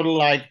just sort of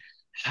like,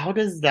 how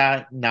does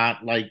that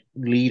not like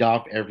lead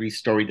off every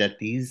story that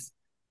these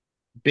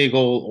big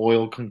old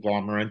oil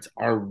conglomerates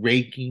are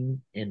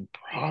raking in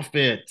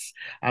profits?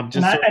 I'm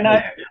And just I, sort and of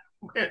like,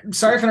 I,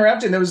 sorry for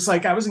interrupting. There was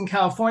like, I was in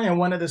California, and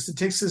one of the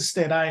statistics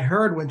that I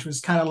heard, which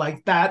was kind of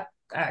like that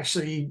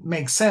actually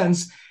makes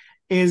sense,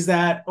 is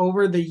that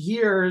over the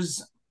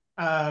years,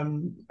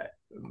 um,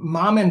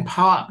 mom and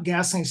pop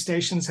gasoline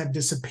stations have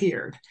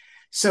disappeared.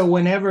 So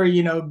whenever,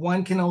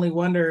 one can only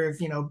wonder if,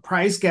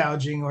 price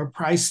gouging or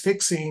price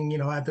fixing,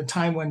 at the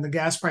time when the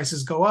gas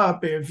prices go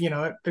up, if,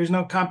 if there's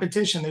no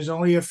competition, there's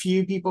only a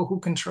few people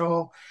who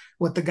control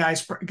what the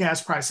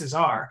gas prices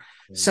are.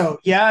 So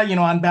yeah,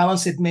 on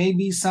balance, it may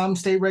be some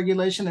state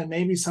regulation and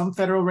maybe some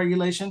federal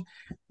regulation,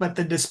 but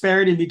the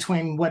disparity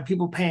between what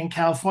people pay in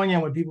California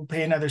and what people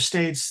pay in other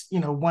states,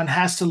 one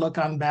has to look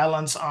on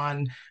balance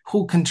on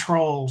who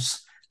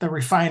controls the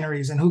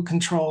refineries and who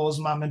controls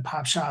mom and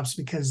pop shops,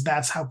 because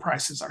that's how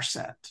prices are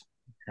set.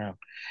 yeah.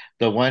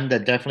 The one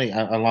that definitely,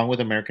 along with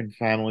American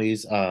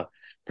families,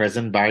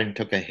 President Biden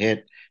took a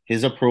hit.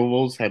 His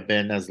approvals have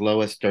been as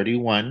low as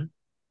 31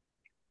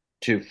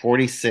 to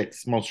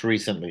 46 most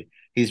recently.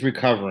 He's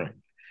recovering.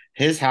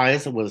 His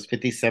highest was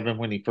 57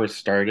 when he first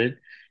started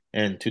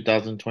in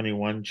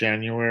 2021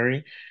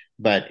 January,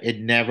 but it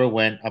never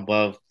went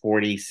above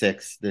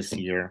 46 this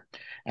year.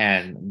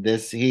 And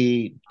this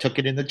he took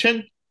it in the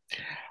chin.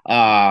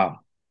 Uh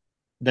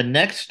the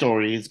next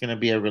story is going to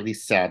be a really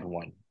sad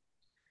one,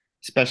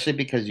 especially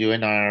because you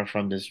and I are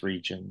from this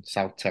region,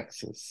 South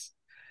Texas.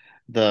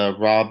 The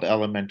Robb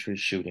Elementary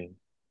shooting.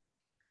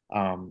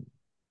 Um,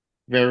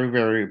 very,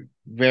 very,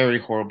 very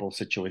horrible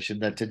situation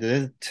that to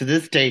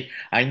this day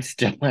I'm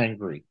still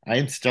angry. I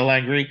am still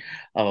angry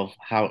of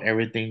how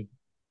everything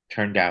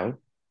turned out.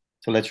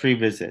 So let's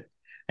revisit.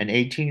 An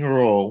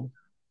 18-year-old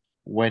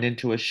went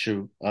into a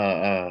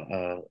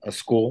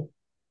school,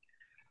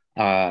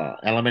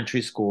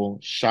 elementary school,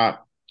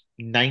 shot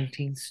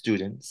 19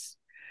 students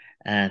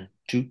and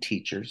two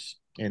teachers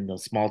in the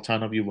small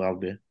town of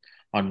Uvalde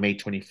on May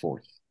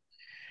 24th.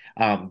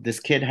 This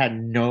kid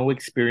had no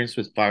experience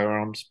with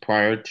firearms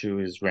prior to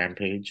his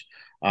rampage.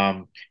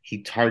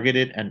 He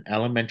targeted an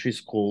elementary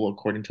school,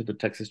 according to the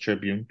Texas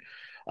Tribune,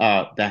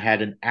 that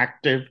had an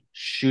active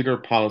shooter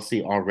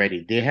policy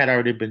already. They had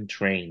already been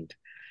trained,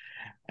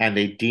 and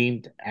they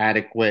deemed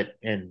adequate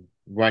in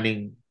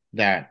running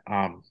that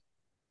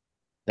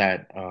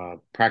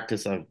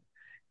practice of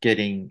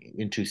getting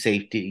into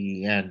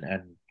safety and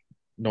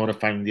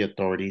notifying the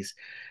authorities.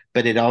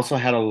 But it also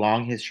had a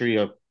long history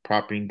of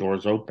propping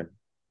doors open.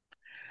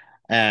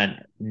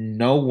 And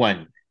no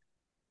one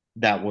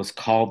that was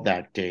called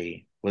that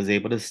day was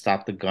able to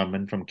stop the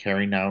gunman from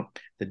carrying out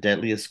the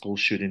deadliest school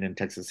shooting in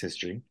Texas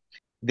history.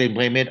 They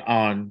blame it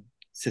on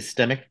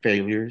systemic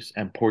failures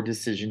and poor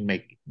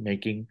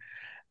making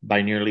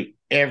by nearly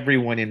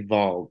everyone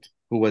involved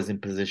who was in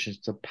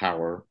positions of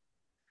power.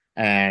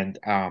 And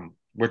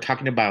we're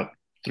talking about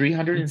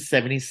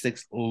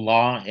 376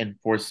 law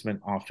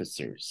enforcement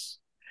officers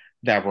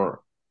that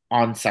were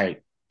on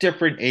site,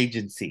 different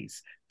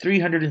agencies,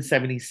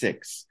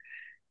 376.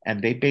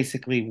 And they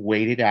basically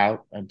waited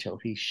out until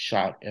he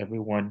shot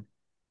everyone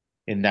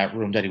in that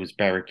room that he was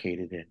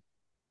barricaded in.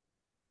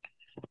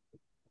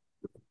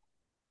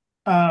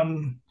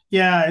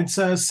 Yeah, it's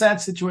a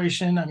sad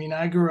situation. I mean,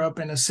 I grew up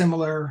in a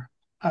similar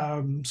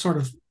sort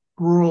of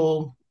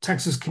rural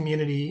Texas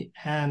community,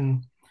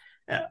 and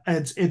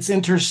it's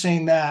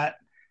interesting that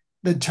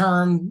the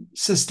term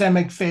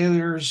systemic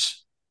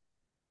failures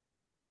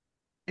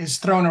is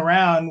thrown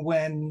around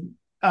when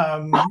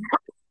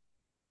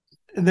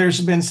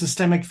there's been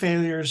systemic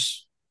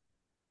failures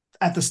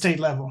at the state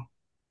level,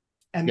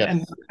 and and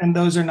Yes. and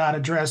those are not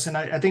addressed. And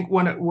I think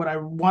what I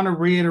want to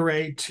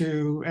reiterate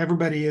to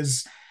everybody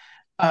is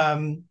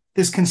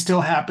this can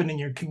still happen in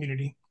your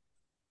community.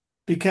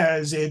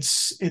 because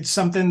it's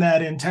something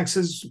that in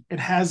Texas it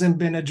hasn't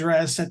been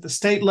addressed at the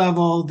state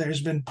level.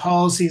 There's been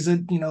policies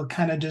that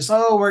kind of just,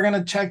 oh, we're going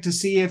to check to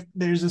see if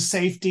there's a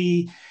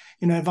safety,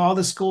 if all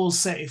the schools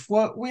safe.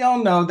 Well, we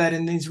all know that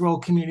in these rural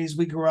communities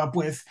we grew up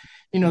with,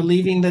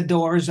 leaving the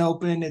doors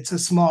open. It's a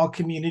small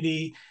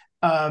community.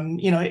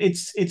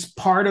 It's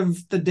part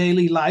of the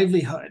daily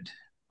livelihood.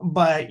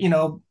 But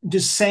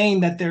just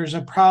saying that there's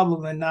a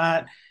problem and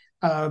not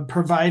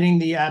providing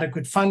the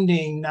adequate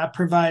funding, not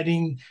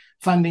providing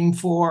funding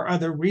for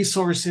other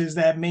resources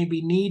that may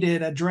be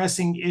needed,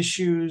 addressing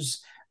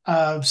issues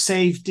of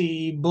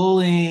safety,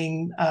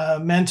 bullying,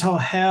 mental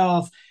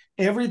health.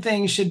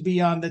 Everything should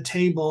be on the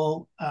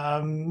table,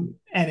 and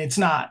it's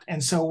not.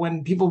 And so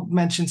when people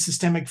mention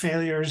systemic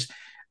failures,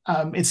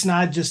 it's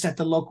not just at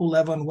the local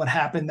level and what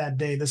happened that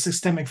day. The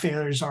systemic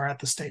failures are at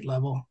the state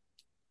level.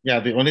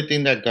 Yeah, the only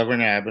thing that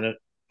Governor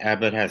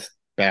Abbott has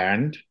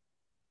banned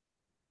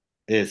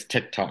is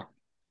TikTok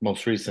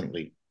most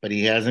recently, but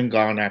he hasn't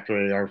gone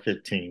after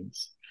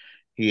AR-15s.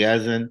 He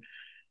hasn't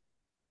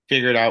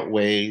figured out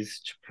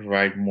ways to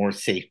provide more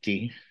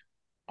safety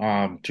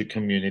to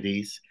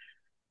communities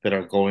that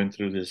are going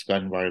through this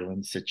gun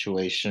violence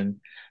situation.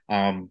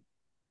 Um,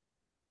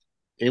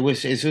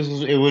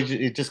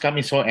 it just got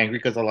me so angry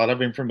because a lot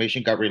of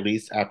information got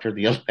released after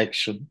the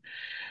election,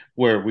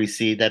 where we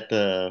see that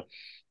the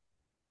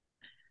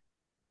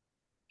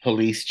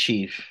police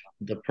chief,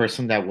 the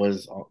person that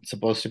was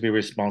supposed to be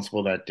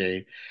responsible that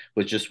day,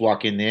 was just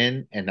walking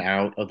in and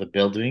out of the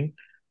building,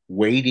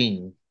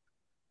 waiting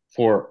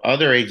for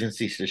other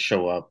agencies to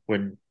show up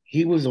when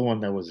he was the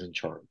one that was in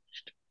charge.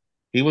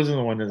 He wasn't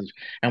the one that,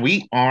 and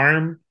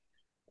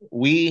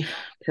we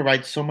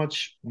provide so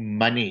much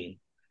money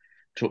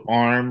to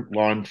arm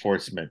law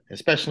enforcement,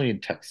 especially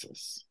in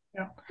Texas,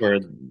 Yeah. where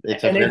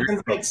it's a And very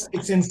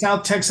it's in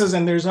South Texas,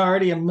 and there's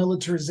already a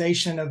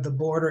militarization of the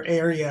border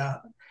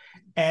area.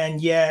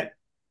 And yet,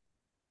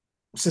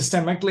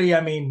 systemically, I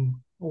mean,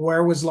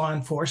 where was law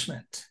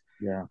enforcement?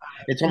 yeah.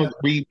 It's You know,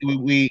 almost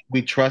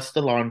we trust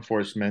the law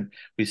enforcement,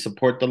 we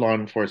support the law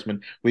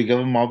enforcement, we give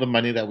them all the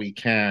money that we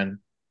can,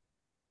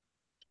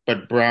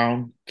 but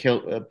brown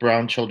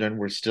children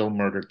were still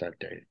murdered that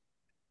day. yep.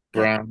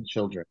 Brown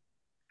children.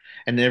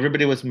 And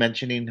everybody was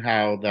mentioning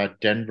how that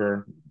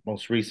Denver,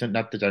 most recent,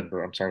 not the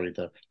Denver, I'm sorry,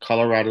 the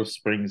Colorado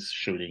Springs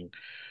shooting,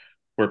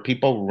 where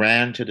people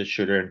ran to the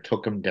shooter and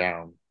took him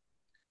down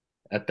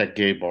at that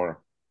gay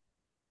bar.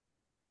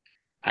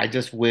 I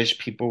just wish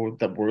people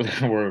that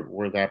were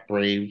were that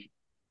brave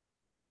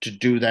to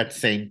do that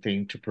same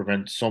thing to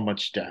prevent so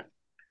much death.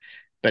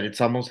 But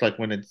it's almost like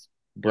when it's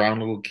brown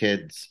little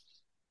kids,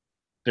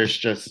 there's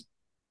just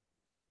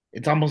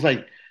it's almost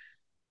like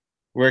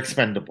we're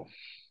expendable.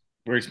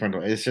 We're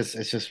expendable. It's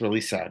just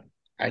really sad.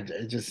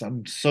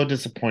 I'm so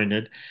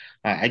disappointed.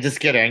 I just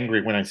get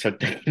angry when I start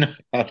thinking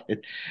about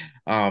it.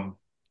 Um,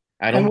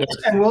 I don't.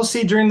 And we'll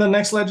see during the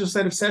next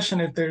legislative session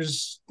if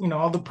there's,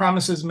 all the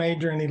promises made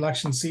during the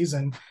election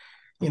season,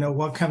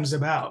 what comes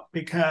about.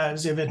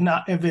 Because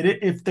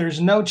if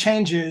there's no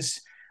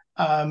changes,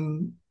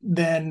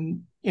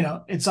 then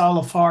it's all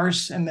a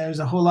farce, and there's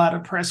a whole lot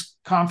of press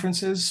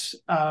conferences.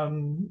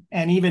 And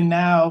even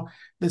now,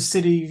 the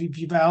city of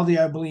Uvalde,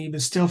 I believe,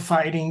 is still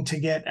fighting to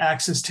get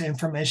access to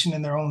information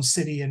in their own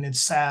city, and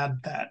it's sad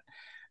that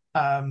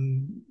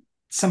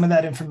some of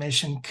that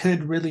information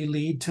could really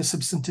lead to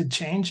substantive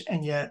change,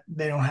 and yet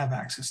they don't have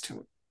access to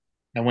it.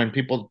 And when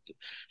people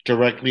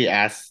directly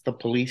ask the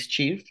police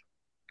chief,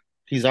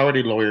 he's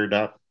already lawyered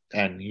up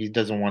and he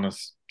doesn't want to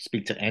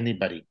speak to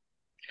anybody.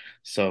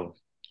 So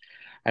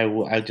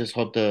I just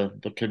hope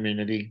the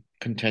community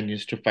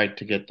continues to fight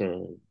to get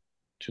to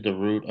the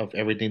root of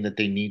everything that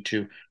they need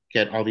to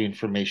get all the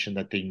information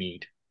that they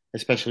need,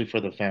 especially for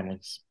the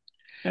families.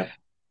 Yep.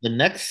 The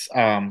next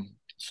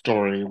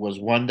story was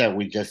one that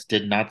we just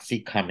did not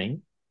see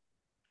coming.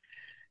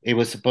 It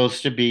was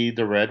supposed to be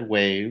the red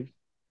wave.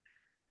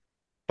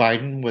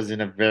 Biden was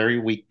in a very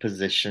weak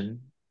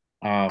position.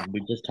 We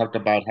just talked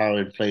about how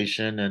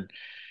inflation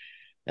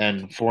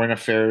and foreign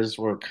affairs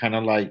were kind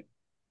of like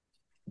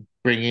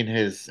bringing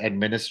his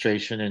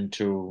administration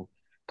into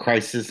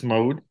crisis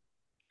mode,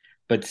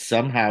 but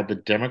somehow the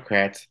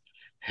Democrats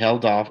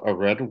held off a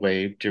red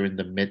wave during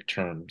the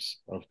midterms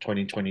of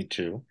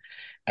 2022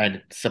 and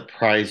it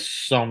surprised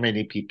so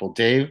many people.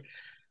 Dave,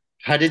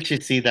 how did you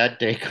see that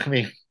day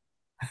coming?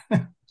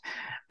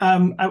 I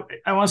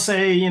want to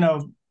say,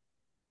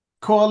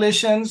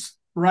 coalitions,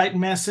 right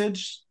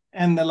message,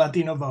 and the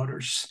Latino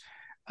voters,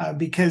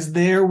 because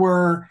there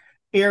were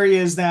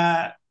areas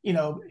that,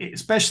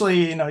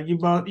 especially,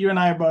 you and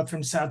I are both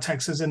from South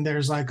Texas, and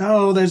there's like,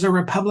 oh, there's a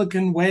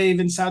Republican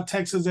wave in South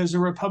Texas. There's a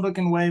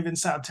Republican wave in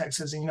South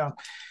Texas. And,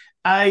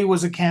 I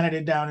was a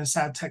candidate down in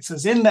South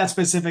Texas in that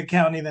specific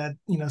county that,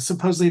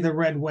 supposedly the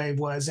red wave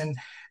was. And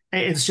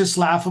it's just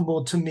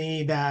laughable to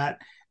me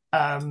that,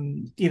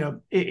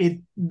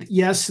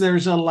 yes,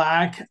 there's a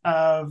lack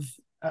of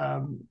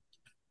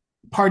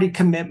party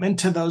commitment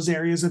to those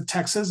areas of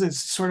Texas. It's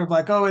sort of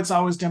like, oh, it's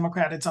always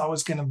Democrat, it's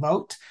always going to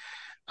vote.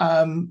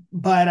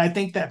 But I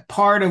think that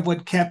part of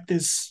what kept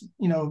this,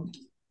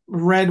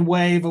 red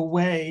wave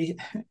away,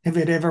 if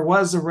it ever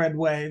was a red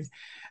wave,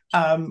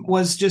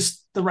 was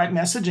just the right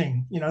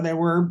messaging.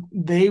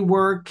 There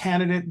were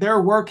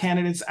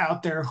candidates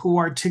out there who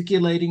were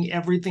articulating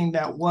everything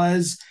that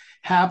was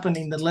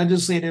happening, the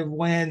legislative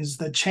wins,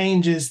 the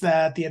changes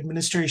that the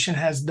administration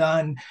has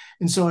done.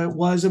 And so it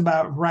was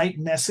about right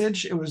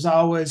message. It was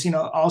always,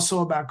 also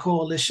about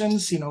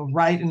coalitions,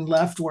 right and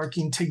left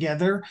working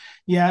together.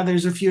 Yeah,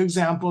 there's a few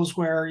examples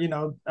where,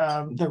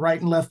 the right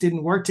and left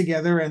didn't work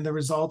together, and the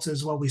result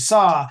is what we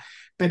saw.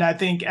 But I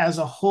think as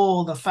a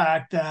whole, the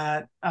fact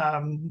that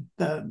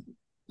the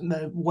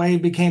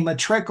wave became a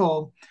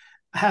trickle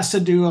has to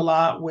do a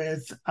lot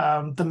with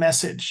the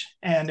message.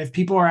 And if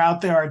people are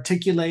out there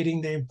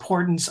articulating the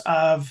importance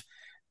of,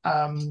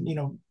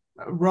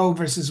 Roe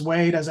versus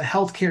Wade as a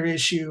healthcare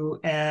issue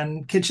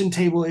and kitchen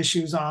table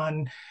issues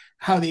on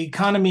how the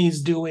economy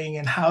is doing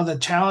and how the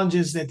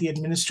challenges that the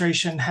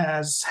administration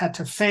has had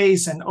to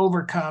face and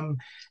overcome,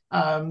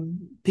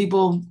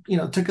 people,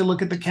 took a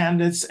look at the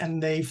candidates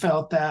and they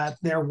felt that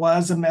there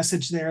was a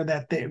message there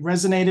that they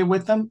resonated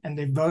with them, and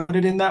they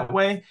voted in that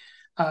way.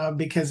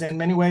 Because in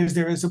many ways,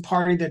 there is a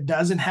party that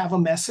doesn't have a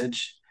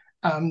message,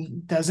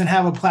 doesn't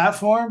have a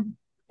platform,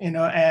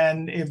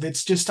 and if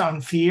it's just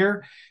on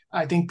fear,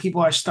 I think people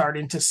are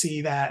starting to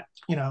see that,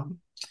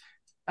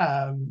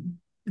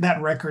 that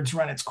record's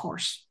run its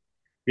course.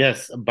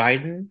 Yes,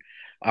 Biden.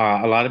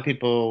 A lot of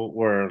people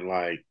were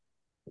like,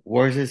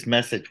 "Where's his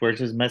message? Where's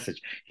his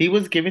message?" He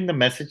was giving the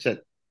message that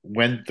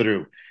went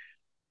through: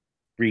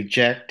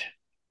 reject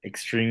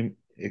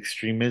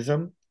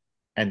extremism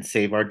and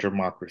save our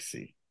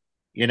democracy.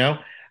 You know,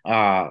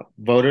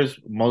 voters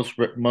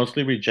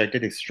mostly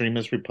rejected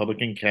extremist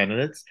Republican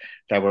candidates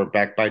that were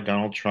backed by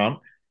Donald Trump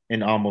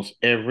in almost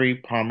every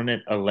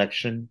prominent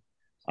election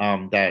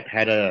that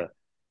had a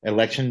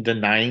election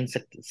denying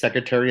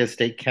Secretary of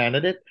State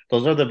candidate.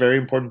 Those are the very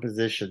important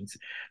positions.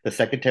 The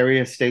Secretary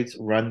of States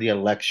run the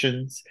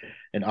elections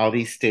in all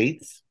these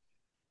states,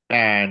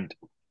 and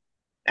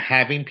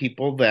having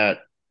people that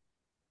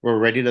were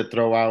ready to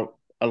throw out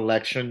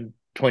election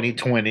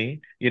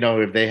 2020,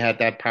 if they had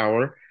that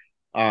power,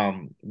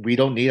 we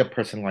don't need a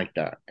person like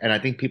that. And I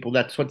think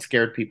that's what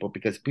scared people,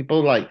 because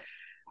people like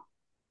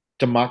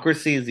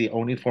democracy is the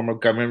only form of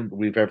government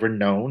we've ever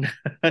known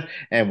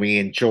and we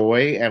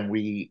enjoy, and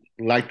we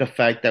like the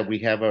fact that we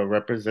have a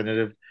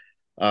representative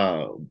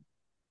uh,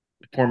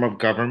 form of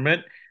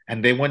government,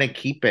 and they want to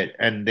keep it.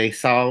 And they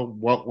saw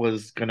what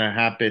was going to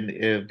happen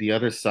if the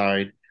other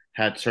side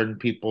had certain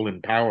people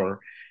in power,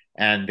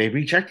 and they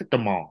rejected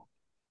them all.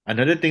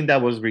 Another thing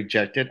that was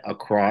rejected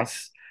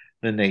across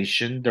the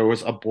nation, there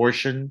was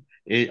abortion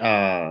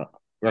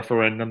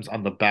referendums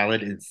on the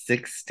ballot in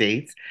 6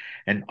 states,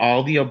 and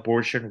all the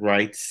abortion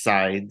rights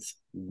sides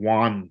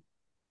won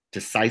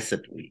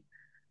decisively.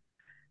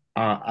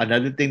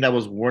 Another thing that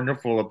was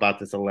wonderful about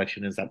this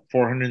election is that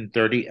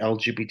 430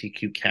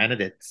 LGBTQ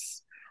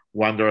candidates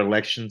won their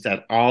elections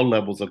at all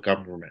levels of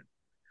government.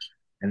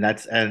 And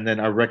then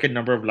a record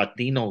number of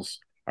Latinos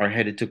are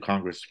headed to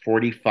Congress,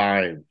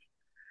 45.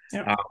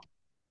 Yep. Uh,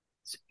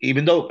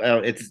 Even though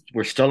it's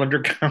we're still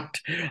undercount,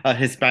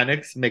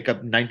 Hispanics make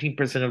up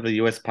 19% of the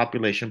U.S.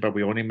 population, but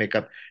we only make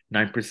up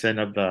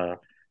 9% of the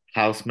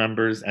House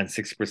members and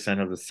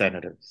 6% of the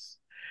senators.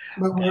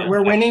 But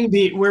we're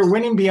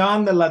winning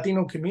beyond the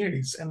Latino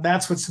communities, and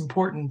that's what's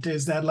important,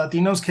 is that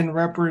Latinos can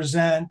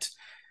represent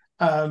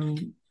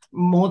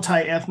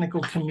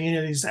multi-ethnical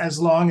communities as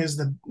long as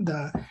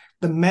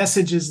the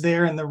message is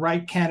there and the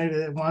right candidate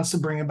that wants to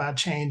bring about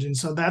change. And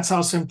so that's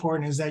also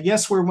important, is that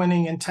yes, we're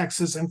winning in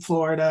Texas and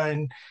Florida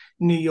and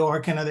New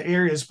York and other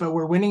areas, but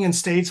we're winning in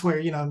states where,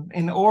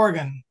 in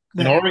Oregon,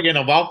 In that, Oregon,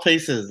 of all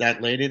places,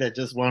 that lady that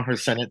just won her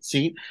Senate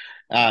seat,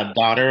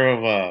 daughter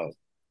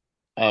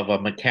of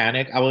a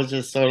mechanic, I was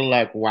just sort of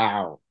like,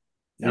 wow,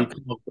 we yep.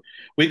 come,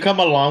 we come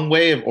a long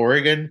way. Of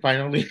Oregon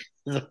finally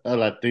a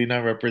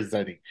Latina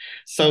representing.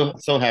 So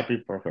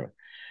happy for her.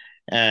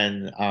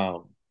 And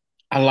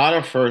a lot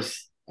of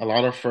firsts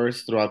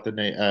throughout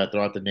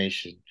the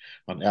nation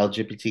on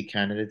LGBT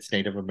candidates,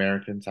 Native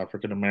Americans,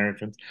 African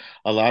Americans,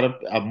 a lot of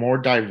a more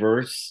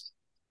diverse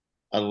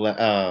ele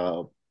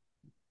and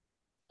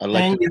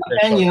elected and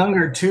officials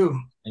younger too.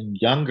 and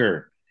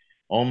younger.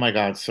 Oh my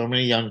God, so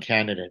many young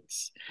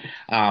candidates.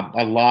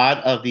 A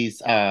lot of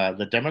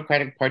the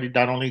Democratic Party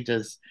not only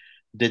just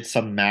did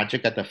some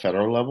magic at the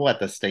federal level,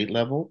 at the state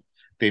level,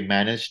 they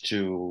managed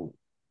to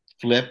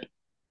flip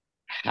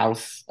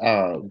house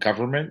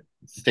government,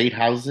 state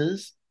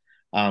houses.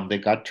 They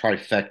got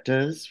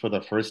trifectas for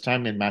the first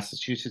time in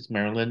Massachusetts,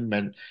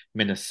 Maryland,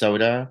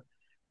 Minnesota,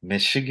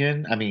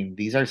 Michigan. I mean,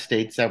 these are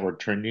states that were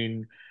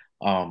trending.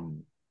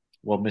 Um,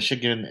 well,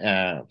 Michigan,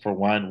 for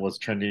one, was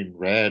trending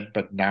red,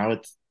 but now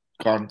it's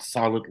gone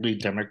solidly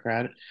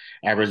Democrat.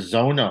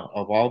 Arizona,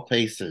 of all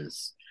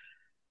places,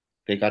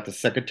 they got the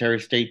Secretary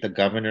of State, the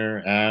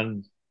governor,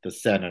 and the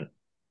Senate,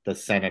 the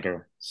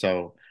senator.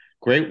 So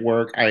great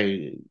work.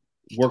 I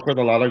work with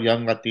a lot of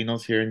young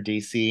Latinos here in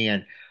DC,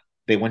 and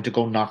They went to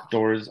go knock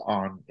doors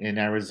on in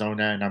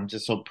Arizona, and I'm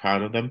just so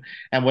proud of them.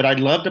 And what I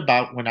loved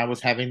about when I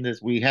was having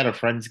this, we had a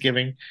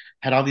Friendsgiving,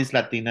 had all these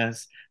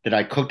Latinas that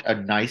I cooked a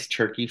nice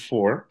turkey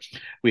for.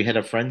 We had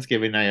a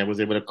Friendsgiving. I was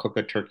able to cook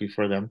a turkey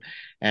for them,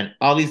 and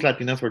all these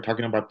Latinas were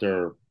talking about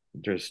their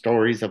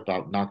stories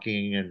about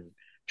knocking and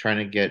trying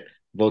to get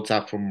votes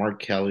out for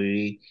Mark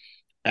Kelly.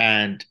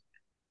 And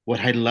what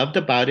I loved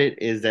about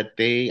it is that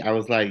I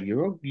was like,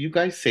 you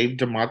guys saved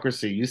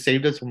democracy. You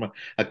saved us from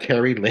a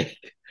Kerry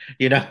Lake,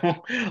 you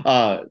know,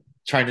 uh,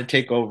 trying to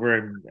take over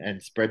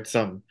and spread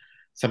some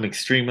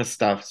extremist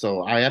stuff.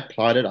 So I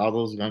applauded all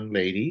those young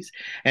ladies.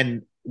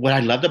 And what I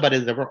loved about it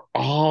is they were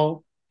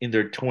all in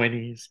their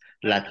 20s,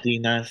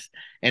 Latinas.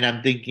 And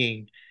I'm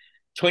thinking,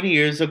 20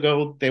 years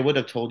ago, they would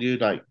have told you,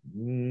 like,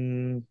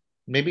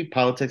 maybe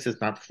politics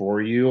is not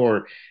for you,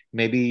 or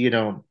maybe,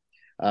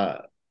 uh,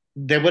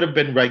 they would have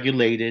been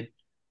regulated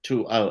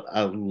to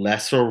a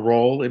lesser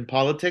role in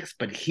politics.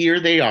 But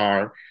here they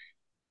are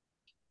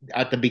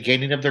at the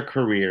beginning of their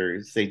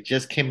careers. They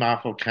just came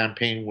off a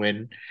campaign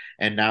win,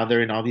 and now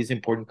they're in all these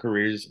important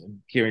careers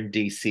here in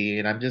DC.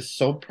 And I'm just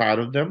so proud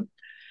of them.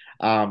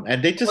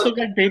 And they just look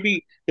like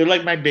they're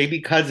like my baby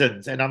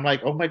cousins. And I'm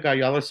like, oh my God,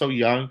 y'all are so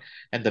young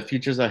and the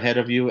future's ahead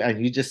of you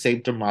and you just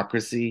saved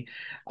democracy.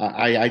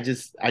 I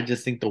just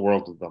think the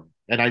world of them.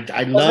 And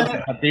I love Wasn't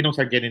it? that Latinos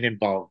are getting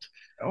involved.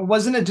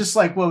 Wasn't it just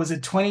like what was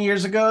it 20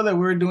 years ago that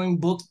we were doing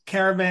book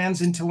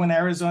caravans into when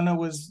Arizona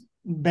was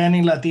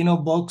banning Latino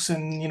books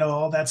and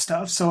all that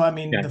stuff? So I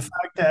mean, Yeah. the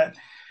fact that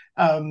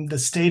the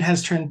state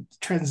has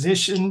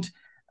transitioned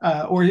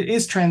or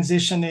is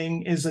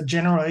transitioning is a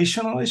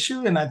generational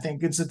issue, and I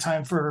think it's a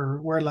time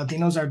for where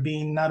Latinos are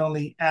being not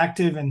only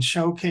active and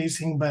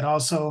showcasing, but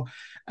also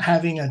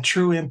having a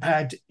true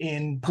impact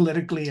in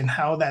politically and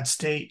how that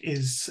state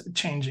is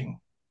changing.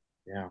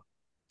 Yeah.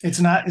 It's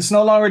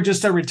no longer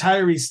just a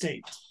retiree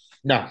state.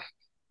 No.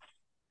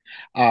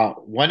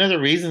 One of the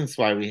reasons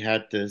why we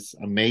had this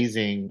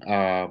amazing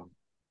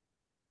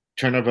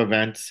turn of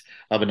events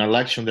of an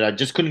election that I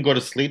just couldn't go to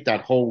sleep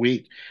that whole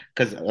week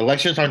because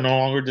elections are no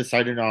longer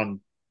decided on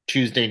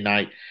Tuesday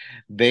night.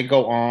 They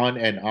go on,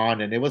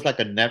 and it was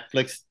like a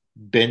Netflix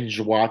binge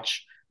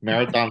watch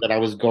marathon that I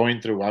was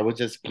going through. I was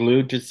just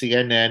glued to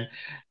CNN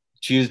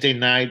Tuesday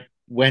night,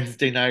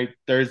 Wednesday night,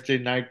 Thursday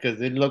night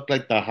because it looked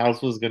like the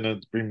House was going to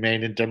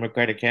remain in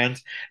Democratic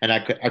hands, and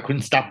I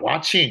couldn't stop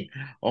watching.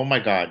 Oh my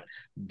God!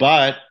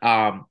 But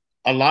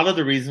a lot of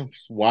the reasons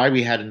why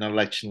we had an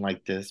election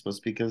like this was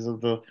because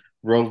of the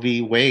Roe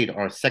v. Wade,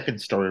 our second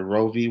story,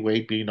 Roe v.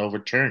 Wade being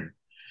overturned.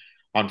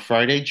 On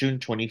Friday, June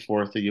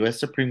 24th, the U.S.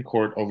 Supreme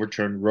Court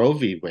overturned Roe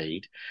v.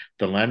 Wade,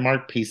 the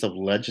landmark piece of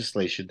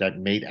legislation that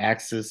made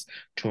access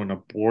to an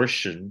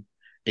abortion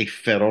a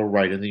federal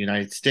right in the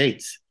United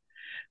States.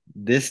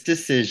 This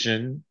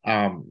decision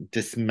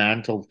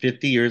dismantled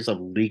 50 years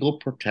of legal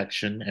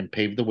protection and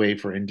paved the way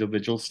for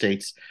individual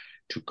states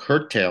to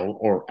curtail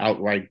or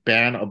outright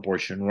ban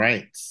abortion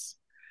rights.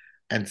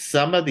 And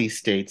some of these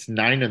states,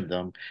 nine of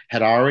them,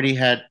 had already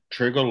had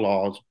trigger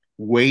laws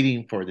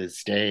waiting for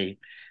this day,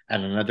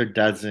 and another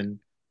dozen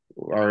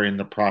are in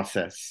the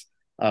process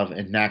of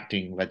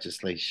enacting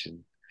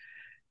legislation.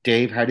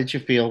 Dave, how did you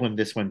feel when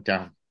this went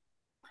down?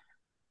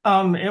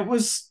 It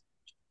was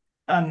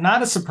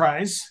not a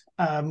surprise,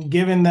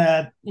 given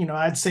that,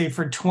 I'd say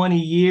for 20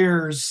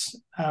 years,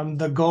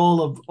 the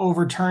goal of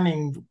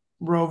overturning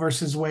Roe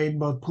versus Wade,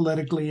 both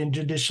politically and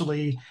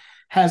judicially,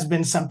 has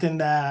been something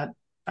that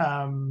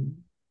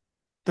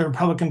the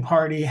Republican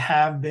Party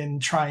have been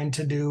trying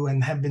to do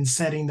and have been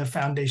setting the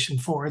foundation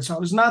for it. So I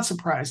was not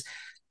surprised.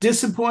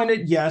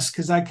 Disappointed, yes,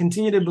 because I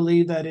continue to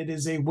believe that it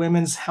is a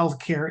women's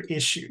healthcare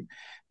issue,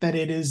 that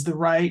it is the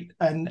right,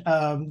 and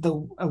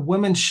a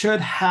woman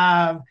should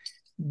have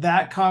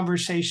that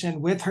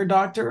conversation with her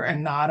doctor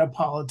and not a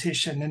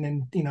politician.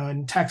 And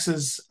in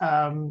Texas,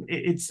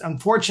 it's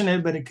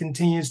unfortunate, but it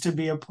continues to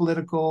be a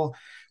political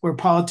where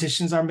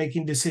politicians are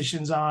making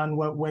decisions on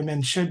what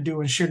women should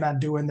do and should not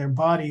do in their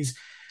bodies.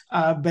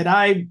 But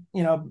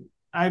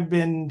I've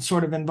been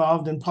sort of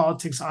involved in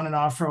politics on and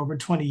off for over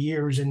 20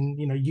 years. And,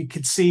 you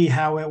could see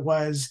how it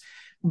was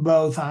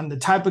both on the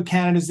type of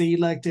candidates they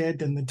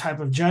elected and the type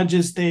of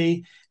judges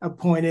they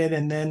appointed.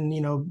 And then,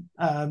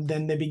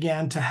 then they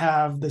began to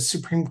have the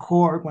Supreme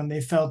Court when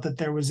they felt that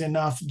there was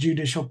enough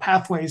judicial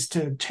pathways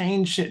to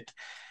change it,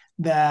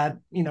 that,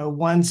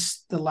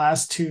 once the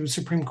last two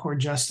Supreme Court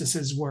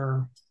justices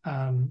were,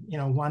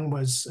 one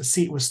was a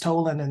seat was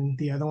stolen and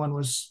the other one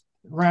was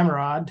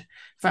ramrod,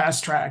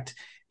 fast tracked,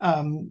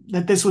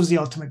 that this was the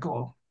ultimate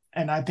goal.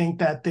 And I think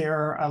that there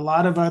are a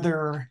lot of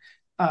other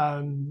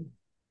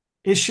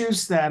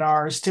issues that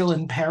are still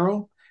in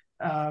peril.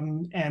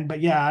 But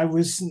yeah, I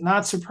was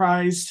not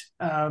surprised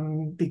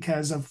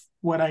because of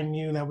what I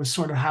knew that was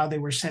sort of how they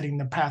were setting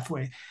the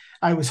pathway.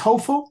 I was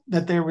hopeful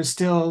that there was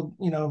still,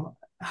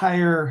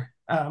 higher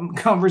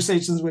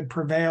conversations would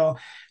prevail.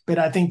 But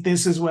I think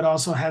this is what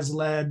also has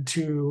led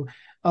to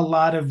a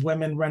lot of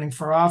women running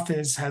for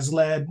office, has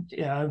led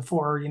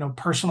for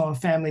personal and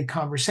family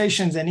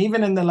conversations. And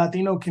even in the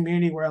Latino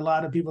community, where a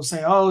lot of people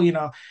say, oh,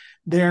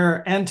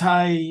 they're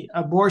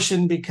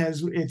anti-abortion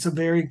because it's a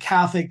very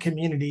Catholic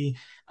community.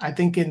 I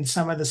think in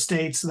some of the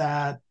states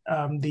that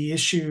the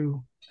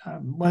issue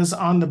was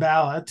on the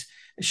ballot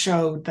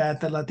showed that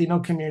the Latino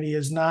community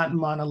is not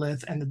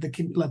monolith and that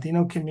the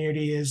Latino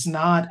community is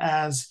not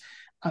as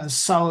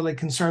solidly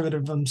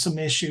conservative on some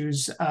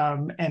issues.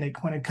 When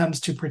it comes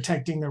to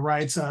protecting the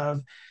rights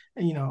of,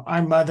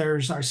 our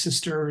mothers, our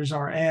sisters,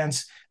 our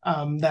aunts,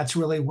 that's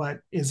really what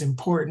is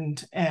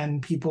important.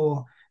 And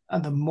people,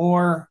 the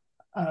more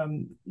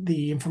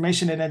the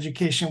information and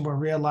education will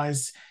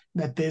realize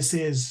that this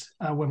is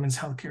a women's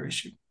healthcare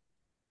issue.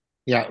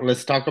 Yeah,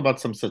 let's talk about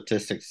some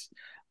statistics.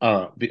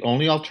 The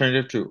only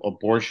alternative to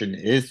abortion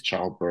is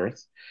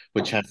childbirth,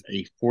 which has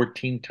a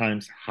 14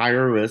 times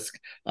higher risk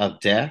of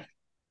death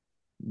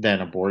than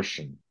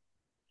abortion.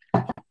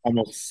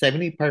 Almost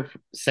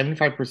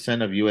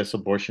 75% of US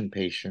abortion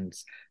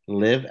patients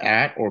live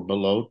at or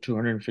below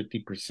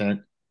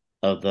 250%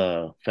 of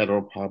the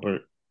federal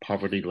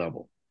poverty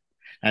level.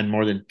 And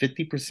more than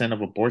 50%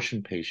 of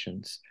abortion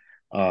patients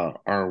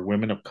are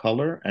women of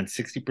color, and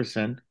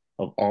 60%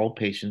 of all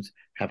patients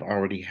have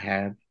already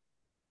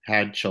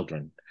had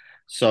children.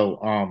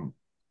 So,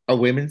 a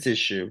women's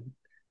issue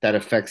that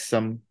affects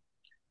them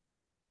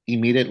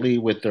immediately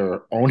with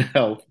their own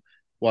health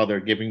while they're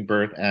giving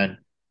birth, and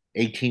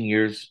 18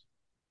 years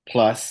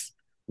plus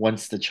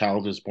once the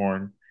child is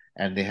born,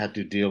 and they have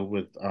to deal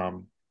with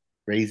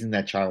raising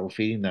that child,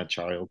 feeding that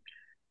child,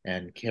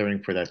 and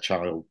caring for that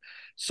child.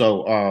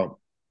 So,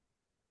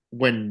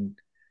 when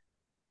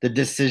the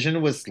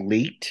decision was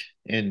leaked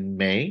in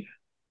May,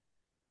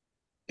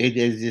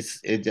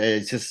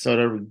 it's just sort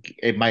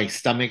of my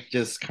stomach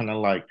just kind of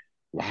like,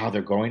 wow,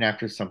 they're going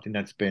after something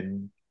that's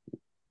been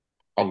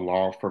a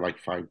law for like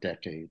 5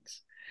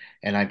 decades.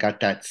 And I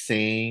got that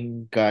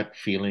same gut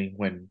feeling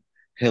when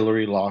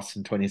Hillary lost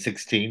in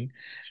 2016.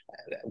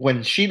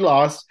 When she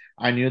lost,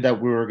 I knew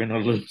that we were going to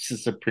lose the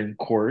Supreme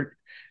Court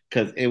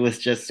because it was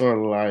just sort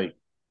of like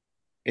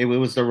it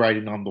was the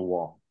writing on the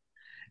wall.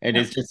 And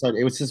Yeah. it's just like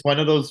it was just one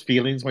of those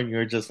feelings when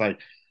you're just like,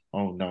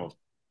 oh no,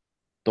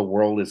 the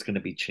world is going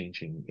to be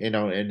changing,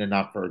 and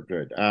not for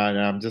good. And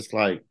I'm just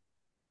like,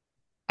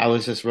 I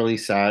was just really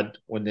sad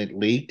when it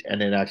leaked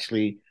and it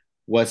actually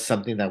was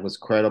something that was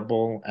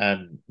credible.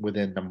 And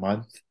within a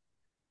month,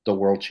 the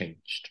world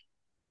changed.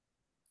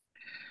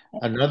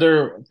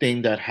 Another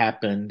thing that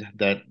happened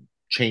that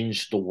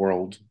changed the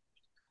world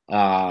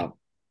uh,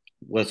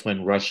 was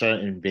when Russia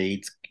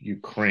invades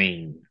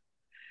Ukraine.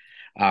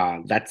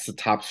 That's the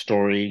top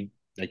story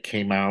that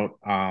came out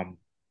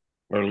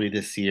early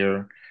this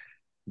year.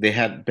 They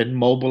had been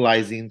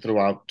mobilizing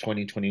throughout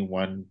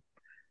 2021.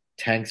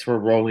 Tanks were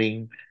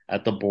rolling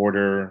at the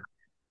border.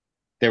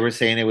 They were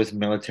saying it was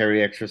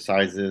military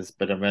exercises,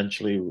 but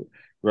eventually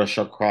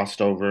Russia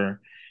crossed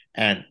over,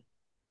 and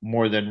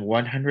more than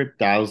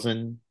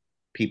 100,000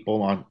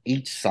 people on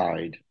each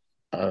side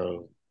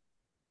of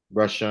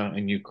Russia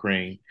and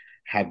Ukraine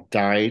have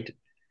died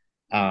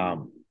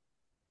um,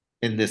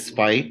 in this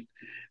fight.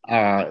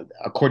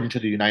 According to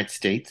the United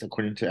States,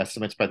 according to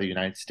estimates by the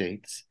United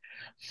States,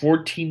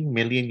 14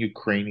 million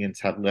Ukrainians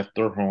have left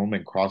their home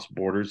and crossed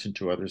borders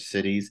into other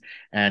cities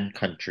and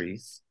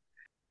countries.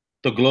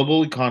 The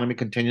global economy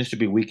continues to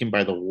be weakened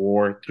by the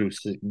war through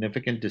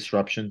significant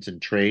disruptions in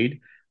trade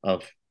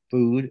of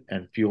food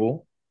and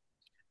fuel,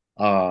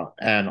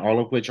 and all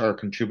of which are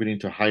contributing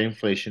to high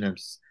inflation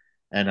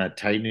and a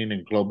tightening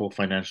in global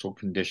financial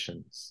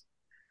conditions.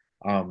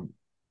 Um,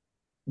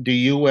 the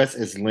U.S.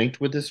 is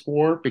linked with this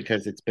war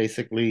because it's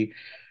basically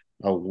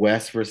a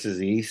West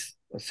versus East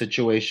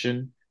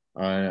situation,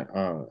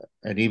 an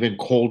even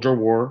colder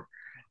war,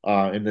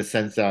 in the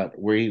sense that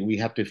we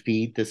have to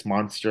feed this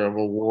monster of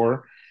a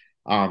war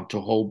to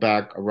hold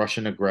back a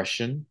Russian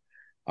aggression.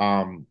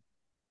 Um,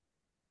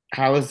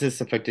 how has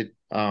this affected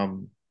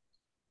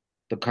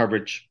the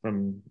coverage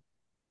from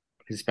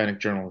Hispanic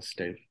journalists,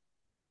 Dave?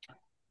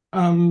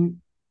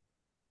 Um,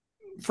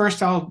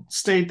 First, I'll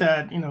state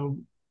that,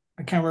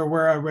 I can't remember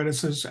where I read it.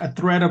 Says a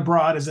threat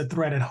abroad is a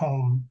threat at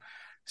home.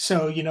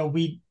 So,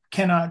 we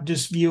cannot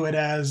just view it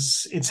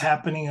as it's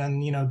happening on,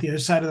 the other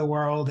side of the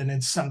world and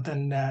it's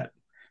something that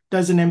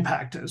doesn't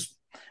impact us.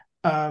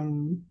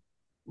 Um,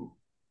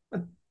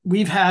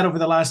 we've had over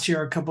the last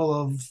year a couple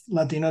of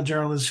Latino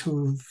journalists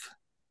who've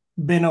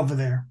been over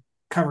there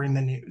covering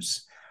the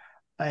news,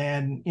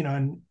 and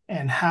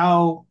and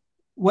how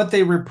what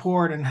they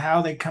report and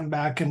how they come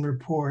back and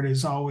report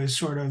is always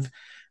sort of,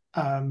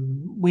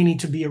 we need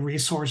to be a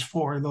resource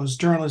for those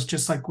journalists,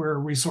 just like we're a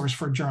resource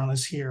for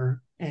journalists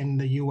here in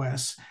the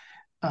U.S.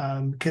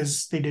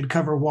 Because they did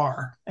cover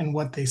war and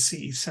what they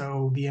see.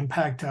 So the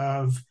impact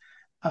of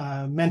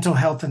mental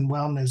health and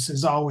wellness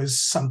is always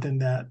something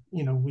that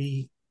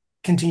we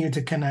continue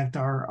to connect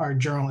our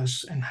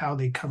journalists and how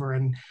they cover,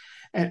 and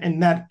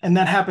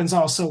that happens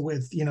also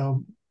with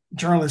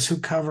journalists who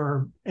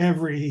cover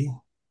every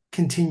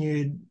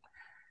continued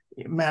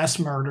mass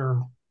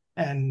murder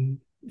and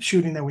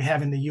shooting that we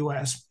have in the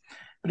U.S.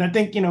 But I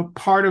think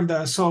part of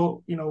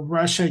the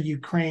Russia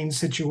Ukraine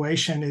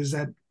situation is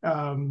that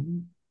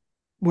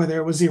whether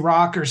it was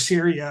Iraq or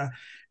Syria,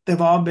 they've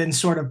all been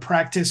sort of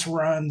practice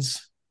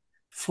runs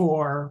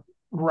for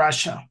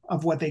Russia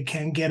of what they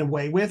can get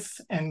away with,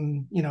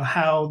 and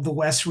how the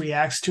West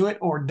reacts to it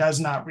or does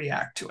not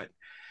react to it.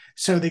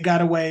 So they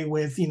got away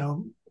with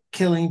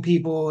killing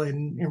people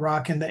in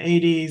Iraq in the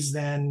 80s,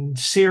 then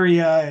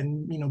Syria,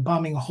 and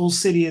bombing a whole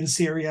city in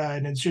Syria.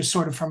 And it's just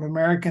sort of, from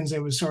Americans,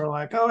 it was sort of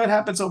like, oh, it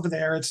happens over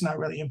there, it's not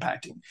really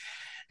impacting.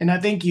 And I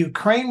think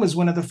Ukraine was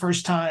one of the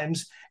first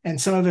times,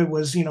 and some of it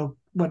was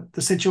what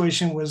the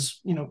situation was,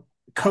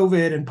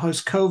 COVID and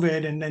post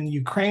COVID, and then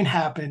Ukraine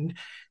happened,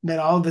 that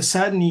all of a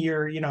sudden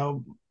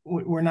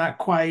we're not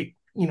quite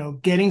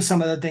getting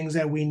some of the things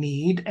that we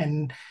need,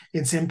 and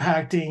it's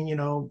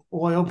impacting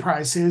oil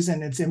prices,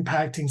 and it's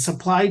impacting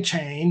supply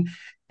chain.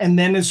 And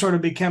then it sort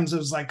of becomes, it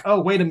was like,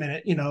 oh, wait a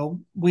minute,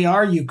 we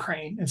are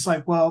Ukraine. It's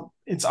like, well,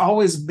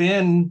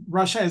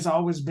 Russia has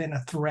always been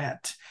a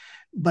threat,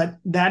 but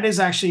that is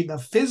actually the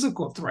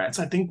physical threats.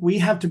 I think we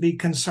have to be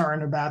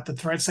concerned about the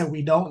threats that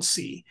we don't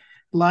see,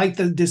 like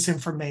the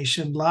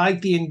disinformation,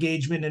 like the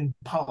engagement in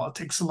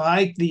politics,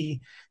 like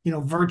the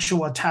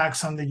virtual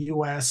attacks on the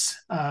U.S.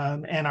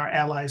 And our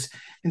allies.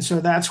 And so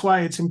that's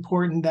why it's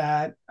important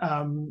that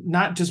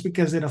not just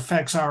because it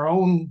affects our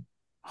own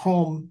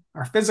home,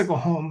 our physical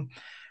home,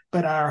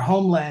 but our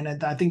homeland.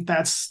 And I think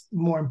that's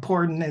more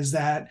important, is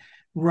that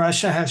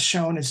Russia has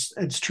shown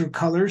its true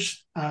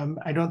colors.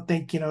 I don't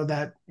think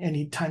that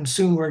anytime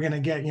soon we're going to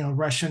get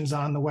Russians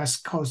on the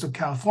west coast of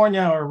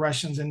California or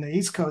Russians in the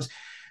east coast.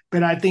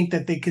 But I think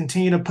that they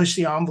continue to push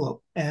the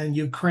envelope, and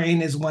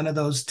Ukraine is one of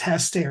those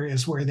test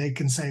areas where they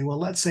can say, well,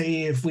 let's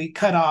say if we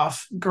cut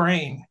off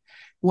grain,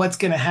 what's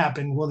going to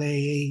happen? Will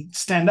they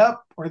stand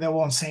up, or they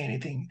won't say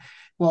anything?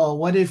 Well,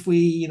 what if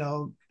we,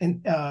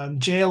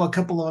 jail a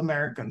couple of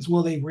Americans?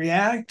 Will they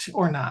react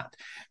or not?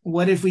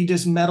 What if we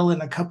just meddle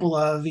in a couple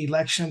of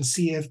elections,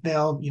 see if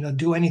they'll,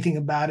 do anything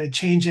about it,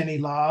 change any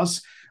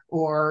laws?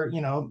 Or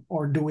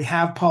do we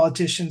have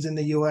politicians in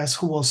the U.S.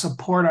 who will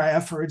support our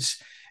efforts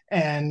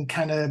and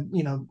kind of,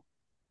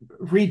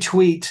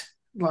 retweet,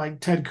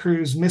 like Ted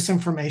Cruz,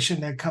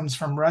 misinformation that comes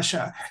from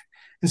Russia?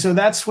 And so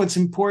that's what's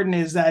important,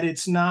 is that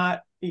it's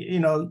not,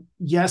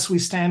 yes, we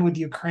stand with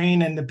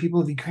Ukraine, and the people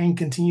of Ukraine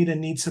continue to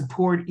need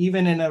support.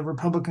 Even in a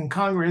Republican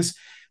Congress,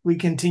 we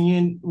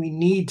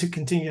need to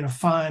continue to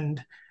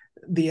fund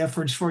the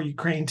efforts for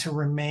Ukraine to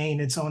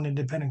remain its own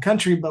independent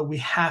country. But we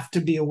have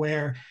to be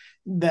aware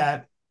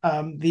that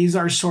these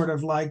are sort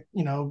of like,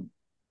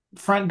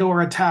 front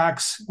door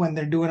attacks when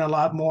they're doing a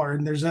lot more.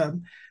 And there's a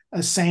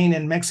saying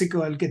in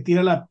Mexico, el que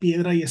tira la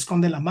piedra y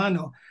esconde la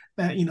mano,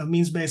 that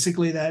means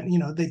basically that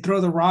they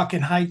throw the rock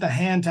and hide the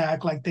hand, to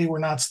act like they were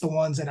not the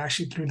ones that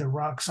actually threw the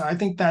rock. So I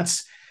think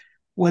that's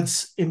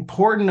what's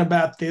important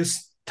about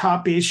this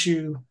top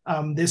issue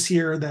this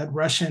year, that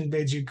Russia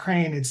invades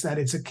Ukraine. It's that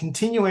it's a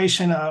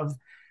continuation of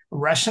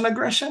Russian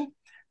aggression,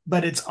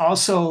 but it's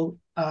also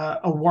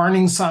a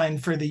warning sign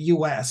for the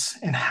U.S.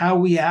 and how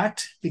we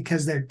act,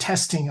 because they're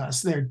testing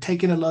us. They're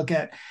taking a look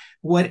at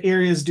what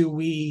areas do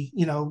we,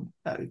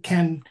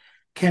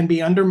 can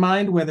be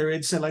undermined, whether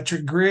it's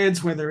electric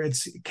grids, whether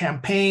it's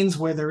campaigns,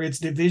 whether it's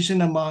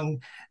division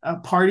among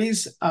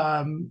parties.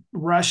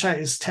 Russia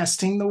is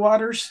testing the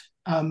waters,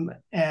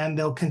 and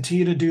they'll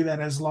continue to do that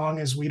as long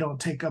as we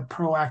don't take a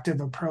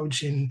proactive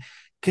approach in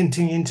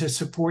continuing to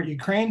support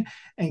Ukraine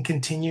and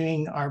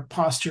continuing our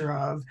posture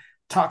of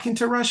talking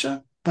to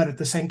Russia, but at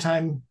the same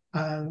time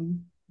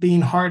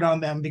being hard on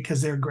them,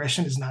 because their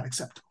aggression is not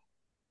acceptable.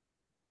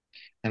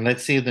 And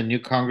let's see if the new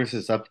Congress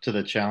is up to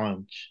the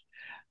challenge.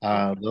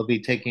 They'll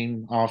be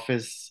taking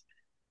office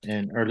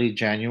in early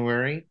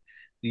January.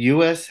 The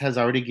U.S. has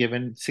already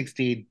given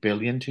 $68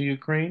 billion to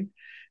Ukraine,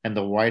 and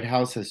the White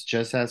House has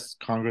just asked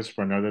Congress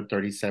for another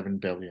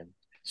 $37 billion.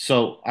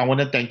 So I want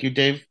to thank you,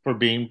 Dave, for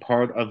being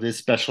part of this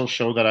special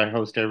show that I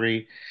host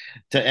to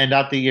end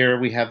out the year.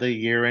 We have the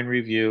year-end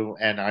review,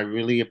 and I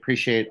really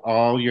appreciate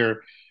all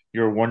your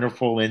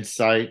wonderful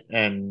insight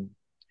and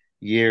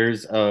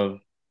years of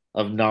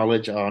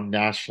knowledge on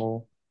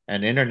national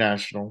and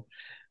international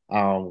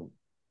um,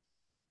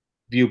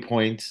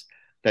 viewpoints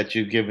that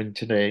you've given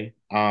today.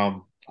 I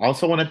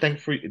also want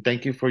to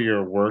thank you for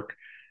your work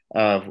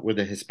with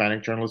the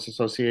Hispanic Journalists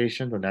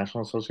Association, the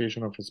National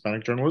Association of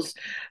Hispanic Journalists,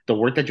 the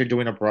work that you're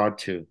doing abroad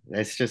too.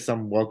 It's just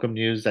some welcome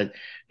news that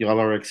y'all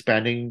are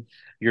expanding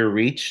your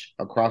reach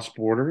across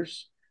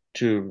borders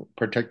to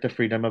protect the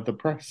freedom of the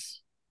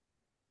press.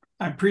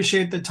 I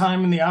appreciate the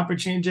time and the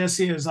opportunity,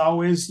 Jesse. As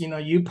always,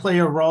 you play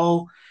a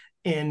role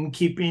in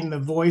keeping the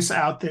voice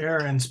out there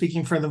and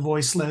speaking for the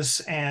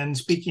voiceless and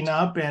speaking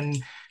up and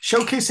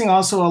showcasing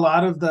also a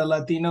lot of the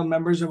Latino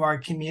members of our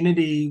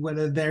community,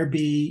 whether there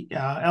be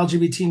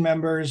LGBT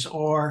members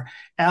or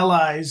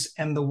allies,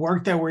 and the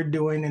work that we're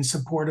doing in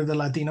support of the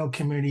Latino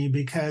community,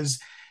 because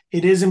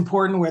it is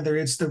important, whether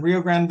it's the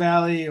Rio Grande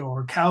Valley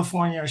or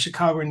California or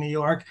Chicago or New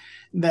York,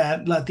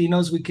 that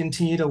Latinos, we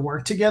continue to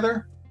work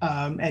together,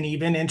 and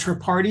even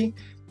intra-party,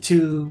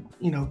 to,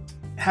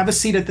 have a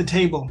seat at the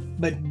table,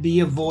 but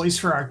be a voice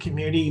for our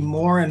community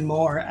more and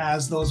more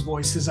as those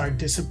voices are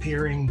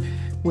disappearing,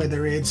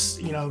 whether it's,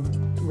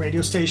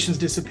 radio stations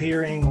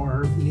disappearing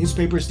or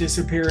newspapers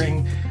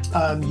disappearing.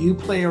 You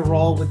play a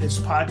role with this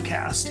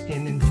podcast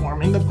in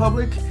informing the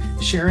public,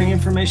 sharing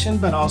information,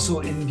 but also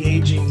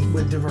engaging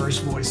with diverse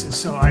voices.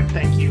 So I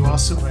thank you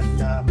also,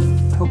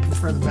 and hope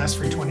for the best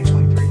for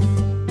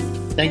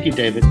 2023. Thank you,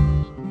 David.